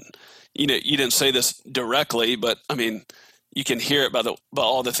 And, you didn't say this directly, but I mean, you can hear it by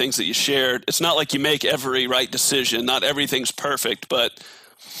all the things that you shared. It's not like you make every right decision. Not everything's perfect, but,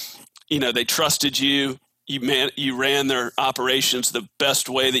 they trusted you. You ran their operations the best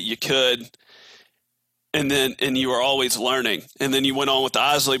way that you could. And you were always learning. And then you went on with the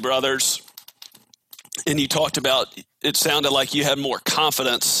Isley brothers and you talked about, it sounded like you had more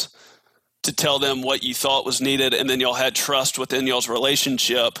confidence to tell them what you thought was needed. And then y'all had trust within y'all's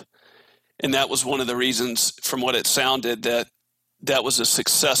relationship. And that was one of the reasons, from what it sounded, that was a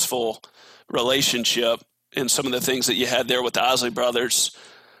successful relationship. And some of the things that you had there with the Isley brothers,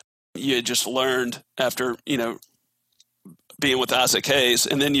 you had just learned after, being with Isaac Hayes.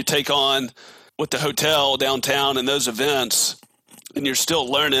 And then you take on with the hotel downtown and those events, and you're still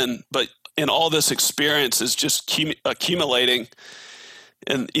learning, but in all this experience is just accumulating.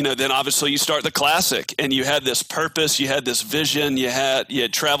 And, then obviously you start the Classic and you had this purpose, you had this vision, you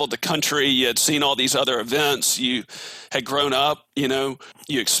had traveled the country, you had seen all these other events, you had grown up, you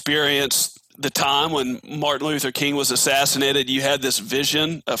experienced the time when Martin Luther King was assassinated. You had this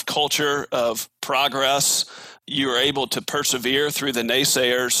vision of culture, of progress. You were able to persevere through the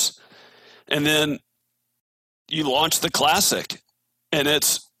naysayers. And then you launched the Classic and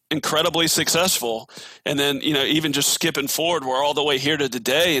it's incredibly successful. And then, even just skipping forward, we're all the way here to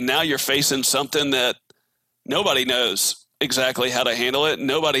today. And now you're facing something that nobody knows exactly how to handle it.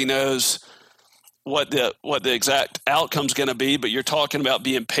 Nobody knows what the exact outcome's going to be, but you're talking about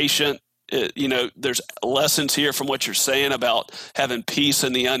being patient. There's lessons here from what you're saying about having peace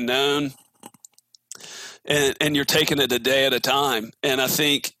in the unknown, and you're taking it a day at a time. And I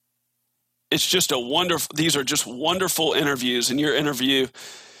think it's just these are just wonderful interviews, and your interview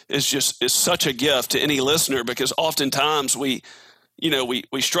is such a gift to any listener, because oftentimes we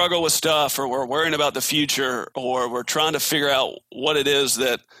struggle with stuff, or we're worrying about the future, or we're trying to figure out what it is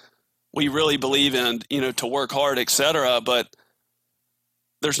that we really believe in, to work hard, et cetera. But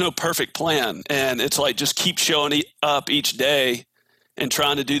there's no perfect plan. And it's like, just keep showing up each day and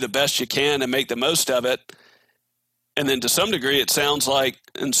trying to do the best you can and make the most of it. And then to some degree, it sounds like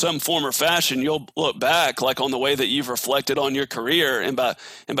in some form or fashion, you'll look back like on the way that you've reflected on your career, and by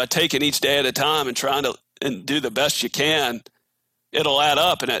taking each day at a time and trying to do the best you can, it'll add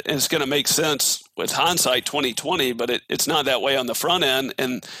up, and it's going to make sense with hindsight 2020, but it's not that way on the front end.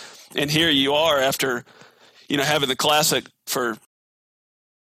 And here you are after, having the Classic for,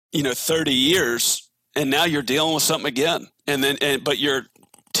 30 years, and now you're dealing with something again. But you're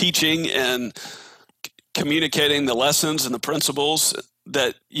teaching and communicating the lessons and the principles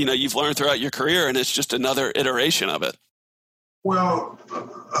that, you've learned throughout your career, and it's just another iteration of it. Well,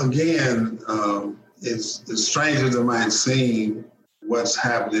 again, it's strange as it might seem what's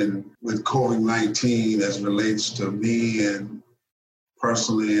happening with COVID-19 as relates to me and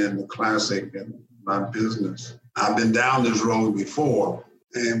personally and the classic and my business. I've been down this road before,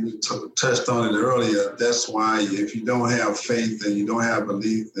 and we touched on it earlier. That's why if you don't have faith and you don't have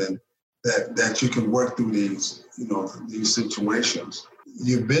belief, then that you can work through these situations.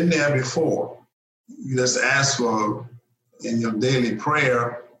 You've been there before. You just ask for, in your daily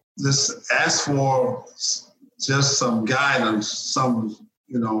prayer, just ask for just some guidance,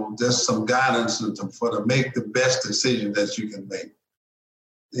 just some guidance to make the best decision that you can make.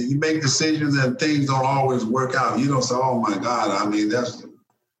 And you make decisions and things don't always work out. You don't say, oh my God,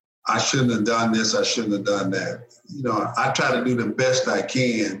 I shouldn't have done this, I shouldn't have done that. I try to do the best I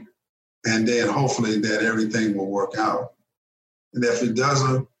can, and then hopefully that everything will work out. And if it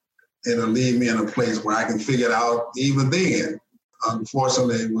doesn't, it'll leave me in a place where I can figure it out even then.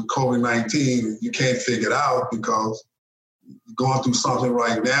 Unfortunately, with COVID-19, you can't figure it out because you're going through something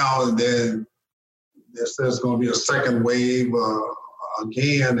right now, and then there's going to be a second wave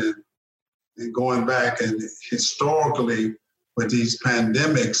again, and going back. And historically, with these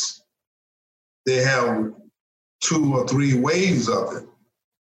pandemics, they have 2 or 3 waves of it,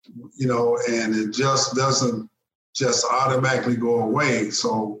 and it just doesn't just automatically go away.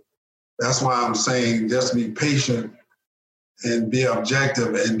 So that's why I'm saying just be patient and be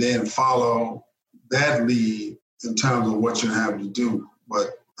objective, and then follow that lead in terms of what you have to do.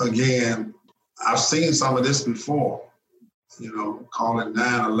 But again, I've seen some of this before, call it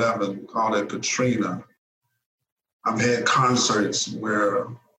 9/11, call it Katrina. I've had concerts where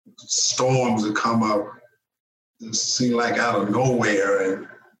storms have come up, it seemed like out of nowhere. And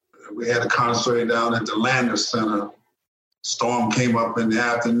we had a concert down at the Lander Center. Storm came up in the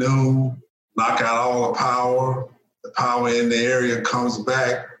afternoon, knock out all the power. The power in the area comes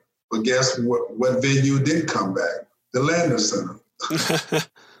back, but guess what venue did come back? The Lander Center.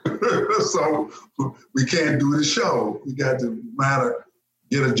 So we can't do the show. We got to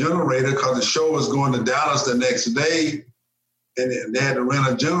get a generator because the show is going to Dallas the next day, and they had to rent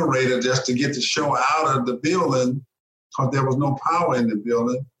a generator just to get the show out of the building because there was no power in the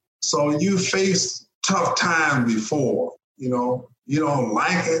building. So you faced tough times before, you don't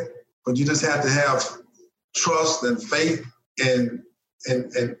like it, but you just have to have trust and faith in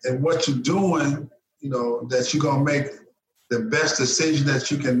what you're doing, that you're going to make the best decision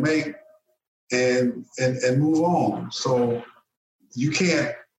that you can make and move on. So you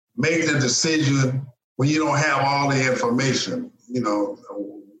can't make the decision when you don't have all the information.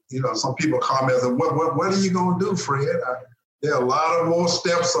 Some people call me and say, what are you going to do, Fred? There are a lot of more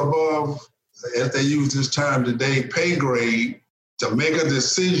steps above, as they use this term today, pay grade, to make a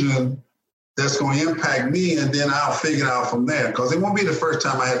decision that's going to impact me, and then I'll figure it out from there. Because it won't be the first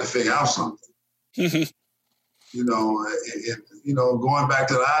time I had to figure out something. Going back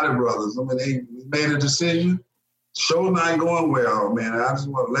to the Otter brothers, they made a decision. Show not going well, man. I just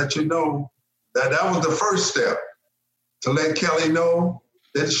want to let you know that was the first step, to let Kelly know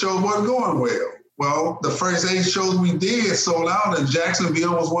that the show wasn't going well. Well, the first 8 shows we did sold out, and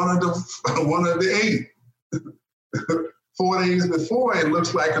Jacksonville was one of the 8. 4 days before, it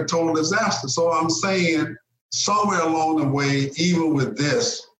looks like a total disaster. So I'm saying somewhere along the way, even with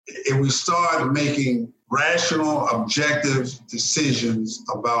this, if we start making rational, objective decisions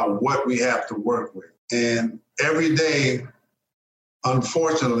about what we have to work with. And every day,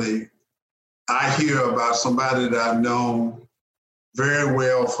 unfortunately, I hear about somebody that I've known very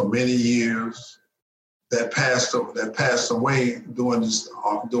well for many years that passed away during this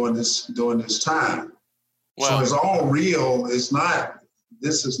time. Wow. So it's all real. This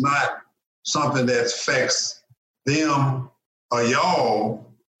is not something that affects them or y'all.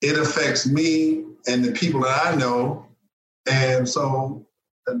 It affects me and the people that I know. And so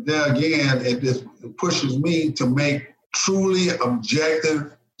there again, it just pushes me to make truly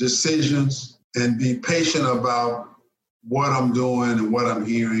objective decisions and be patient about what I'm doing and what I'm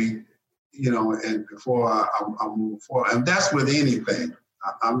hearing, and before I move forward. And that's with anything.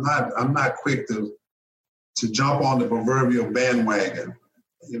 I'm not quick to jump on the proverbial bandwagon.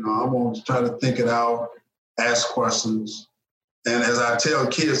 I'm going to try to think it out, ask questions. And as I tell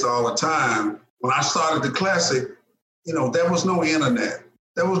kids all the time, when I started the Classic, there was no internet.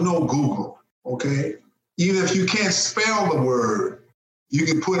 There was no Google, okay? Even if you can't spell the word, you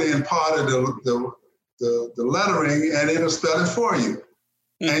can put in part of the lettering and it'll spell it for you.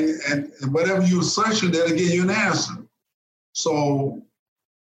 And whatever you search, that'll give you an answer. So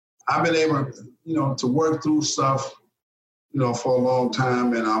I've been able, to work through stuff, for a long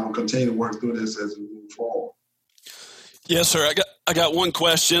time, and I will continue to work through this as we move forward. Yes, sir. I got one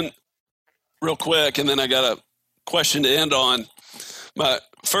question real quick, and then I got a question to end on. My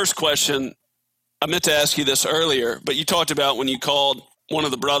first question, I meant to ask you this earlier, but you talked about when you called one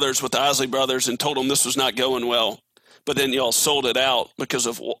of the brothers with the Isley brothers and told them this was not going well, but then y'all sold it out because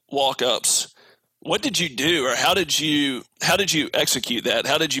of walk-ups. What did you do, or how did you execute that?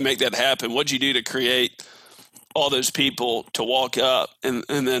 How did you make that happen? What did you do to create all those people to walk up and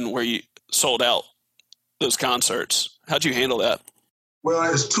then where you sold out those concerts? How'd you handle that?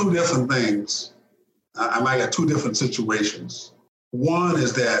 Well, it's two different things. I might have two different situations. One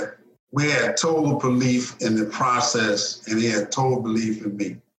is that we had total belief in the process, and he had total belief in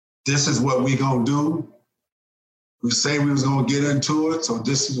me. This is what we're going to do. We say we was going to get into it, so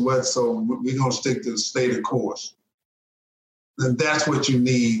we're going to stick to the stated course. And that's what you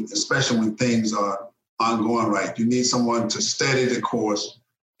need, especially when things are ongoing right. You need someone to steady the course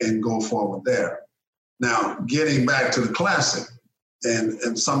and go forward there. Now, getting back to the classic,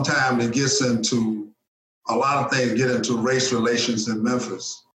 and sometimes it gets into a lot of things, get into race relations in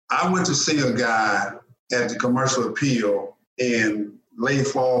Memphis. I went to see a guy at the Commercial Appeal in late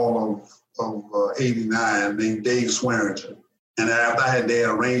fall of 89 named Dave Swearingen. And after they had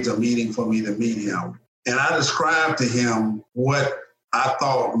arranged a meeting for me to meet him. And I described to him what I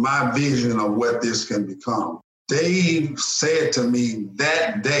thought my vision of what this can become. Dave said to me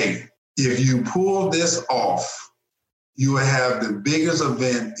that day, if you pull this off, you will have the biggest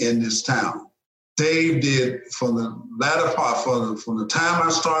event in this town. Dave did from the latter part, from the time I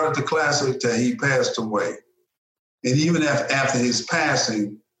started the Classic till he passed away. And even after his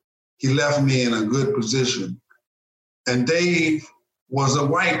passing, he left me in a good position. And Dave was a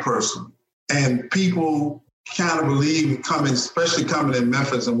white person. And people kind of believe especially coming in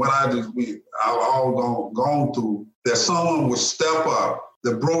Memphis and what I've all gone through, that someone would step up.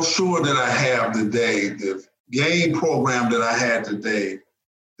 The brochure that I have today, the game program that I had today,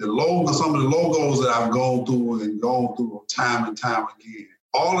 some of the logos that I've gone through time and time again.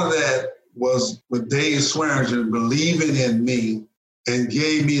 All of that was with Dave Swearingen believing in me and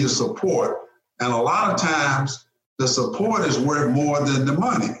gave me the support. And a lot of times, the support is worth more than the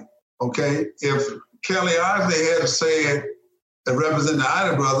money, okay? If Kelly Isley had said, and represent the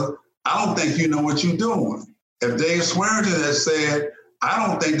Isley brother, I don't think you know what you're doing. If Dave Swearingen had said, I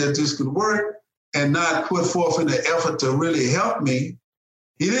don't think that this could work, and not put forth in the effort to really help me,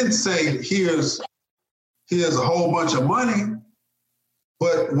 he didn't say, here's a whole bunch of money,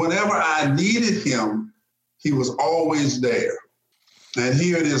 but whenever I needed him, he was always there. And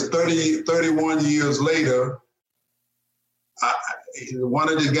here it is 31 years later,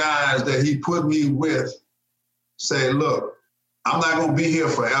 one of the guys that he put me with said, look, I'm not going to be here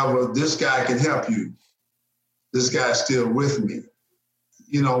forever. This guy can help you. This guy's still with me.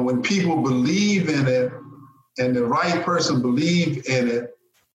 When people believe in it and the right person believe in it,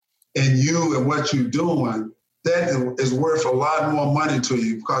 and you and what you're doing, that is worth a lot more money to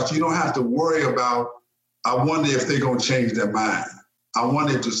you because you don't have to worry about, I wonder if they're going to change their mind. I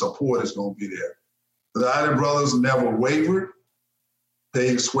wonder if the support is going to be there. The Isley brothers never wavered.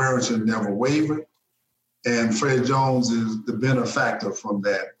 Dave Swearingen never wavered. And Fred Jones is the benefactor from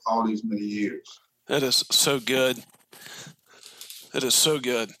that all these many years. That is so good. That is so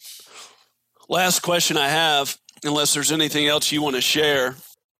good. Last question I have, unless there's anything else you want to share.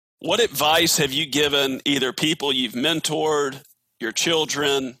 What advice have you given either people you've mentored, your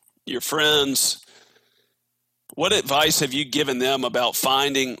children, your friends? What advice have you given them about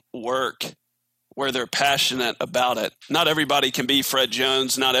finding work where they're passionate about it? Not everybody can be Fred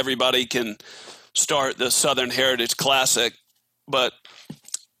Jones. Not everybody can start the Southern Heritage Classic. But,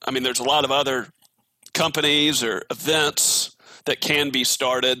 there's a lot of other companies or events that can be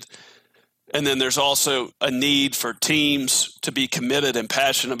started. And then there's also a need for teams to be committed and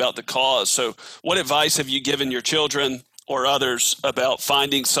passionate about the cause. So what advice have you given your children or others about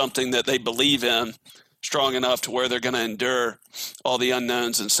finding something that they believe in strong enough to where they're going to endure all the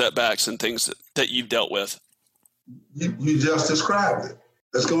unknowns and setbacks and things that you've dealt with? You just described it.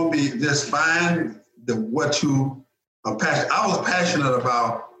 It's going to be just find what you are passionate. I was passionate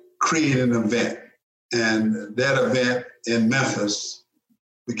about creating an event. And that event in Memphis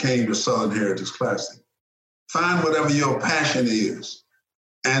became the Southern Heritage Classic. Find whatever your passion is.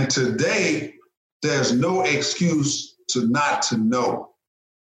 And today, there's no excuse to not to know.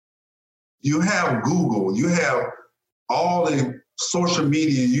 You have Google, you have all the social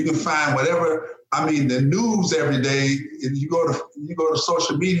media, you can find whatever I mean, the news every day, if you go to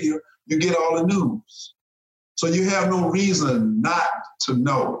social media, you get all the news. So you have no reason not to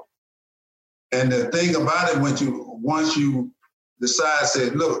know. And the thing about it, once you decide, say,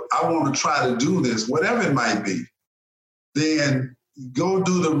 look, I want to try to do this, whatever it might be, then go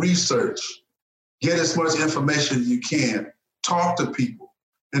do the research, get as much information as you can, talk to people.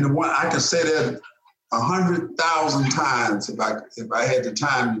 And the one I can say that 100,000 times if I had the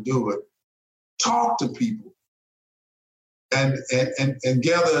time to do it. Talk to people and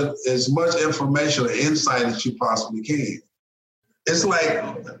gather as much information or insight as you possibly can. It's like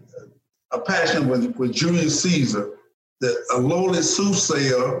a passion with Julius Caesar, that a lowly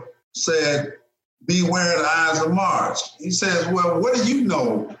soothsayer said, beware the eyes of Mars. He says, well, what do you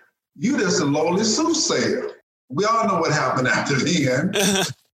know? You just a lowly soothsayer. We all know what happened after the end.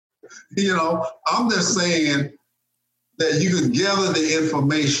 I'm just saying that you can gather the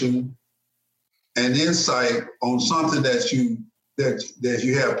information and insight on something that you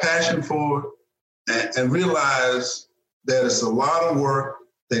have passion for, and realize that it's a lot of work.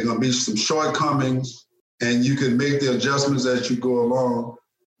 There are going to be some shortcomings, and you can make the adjustments as you go along.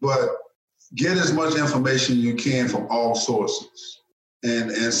 But get as much information you can from all sources.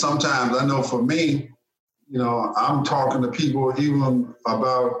 And sometimes, I know for me, I'm talking to people even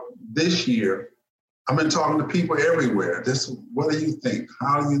about this year. I've been talking to people everywhere. What do you think?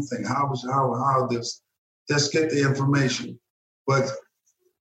 How do you think? How this? Let's get the information. But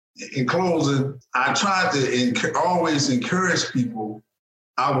in closing, I try to always encourage people.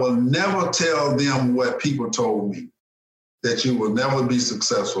 I will never tell them what people told me, that you will never be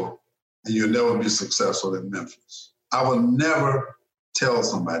successful and you'll never be successful in Memphis. I will never tell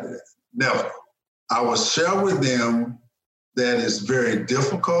somebody that. Never. I will share with them that it's very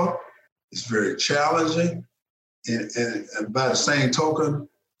difficult. It's very challenging. And by the same token,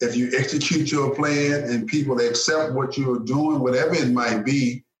 if you execute your plan and people accept what you're doing, whatever it might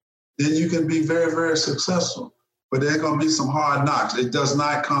be, then you can be very, very successful. But there's going to be some hard knocks. It does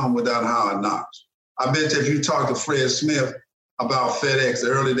not come without hard knocks. I bet if you talk to Fred Smith about FedEx,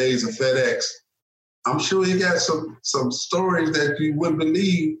 the early days of FedEx, I'm sure he got some stories that you wouldn't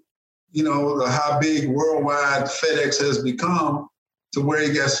believe, how big worldwide FedEx has become to where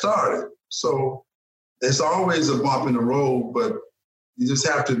he got started. So it's always a bump in the road, but you just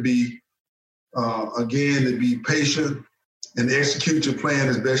have to be, to be patient and execute your plan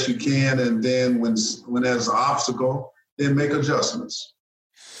as best you can. And then when there's an obstacle, then make adjustments.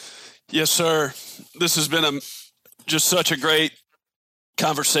 Yes, sir. This has been just such a great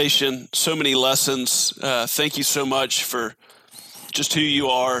conversation. So many lessons. Thank you so much for just who you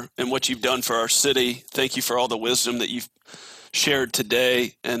are and what you've done for our city. Thank you for all the wisdom that you've shared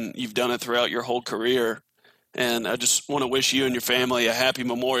today, and you've done it throughout your whole career. And I just want to wish you and your family a happy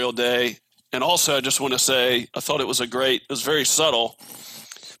Memorial Day. And also, I just want to say, I thought it was was very subtle,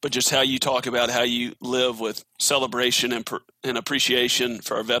 but just how you talk about how you live with celebration and appreciation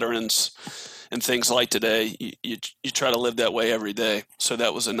for our veterans and things like today. You try to live that way every day. So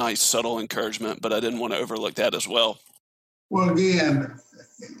that was a nice, subtle encouragement, but I didn't want to overlook that as well. Well, again,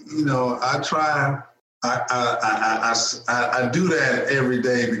 I try. I do that every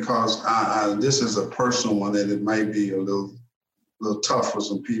day because this is a personal one, and it might be a little tough for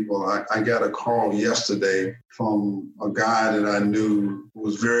some people. I got a call yesterday from a guy that I knew who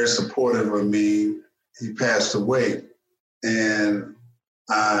was very supportive of me. He passed away, and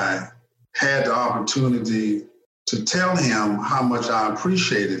I had the opportunity to tell him how much I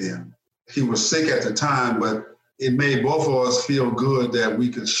appreciated him. He was sick at the time, but it made both of us feel good that we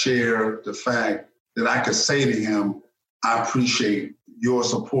could share the fact that I could say to him, I appreciate your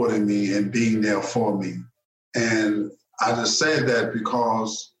supporting me and being there for me. And I just said that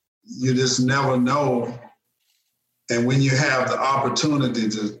because you just never know. And when you have the opportunity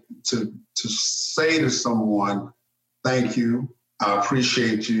to say to someone, thank you, I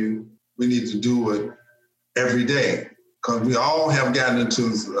appreciate you, we need to do it every day. Because we all have gotten into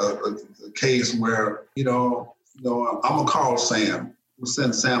a case where, I'm going to call Sam. We'll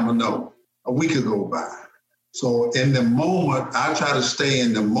send Sam a note. A week will go by. So in the moment, I try to stay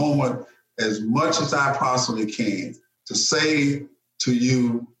in the moment as much as I possibly can to say to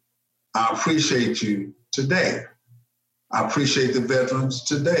you, I appreciate you today. I appreciate the veterans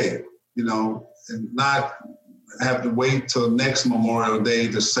today, and not have to wait till next Memorial Day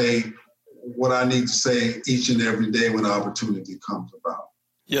to say what I need to say each and every day when opportunity comes about.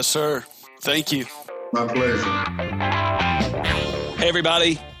 Yes, sir. Thank you. My pleasure. Hey,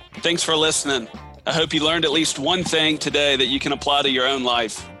 everybody. Thanks for listening. I hope you learned at least one thing today that you can apply to your own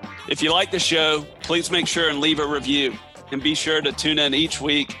life. If you like the show, please make sure and leave a review, and be sure to tune in each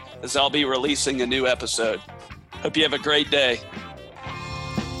week as I'll be releasing a new episode. Hope you have a great day.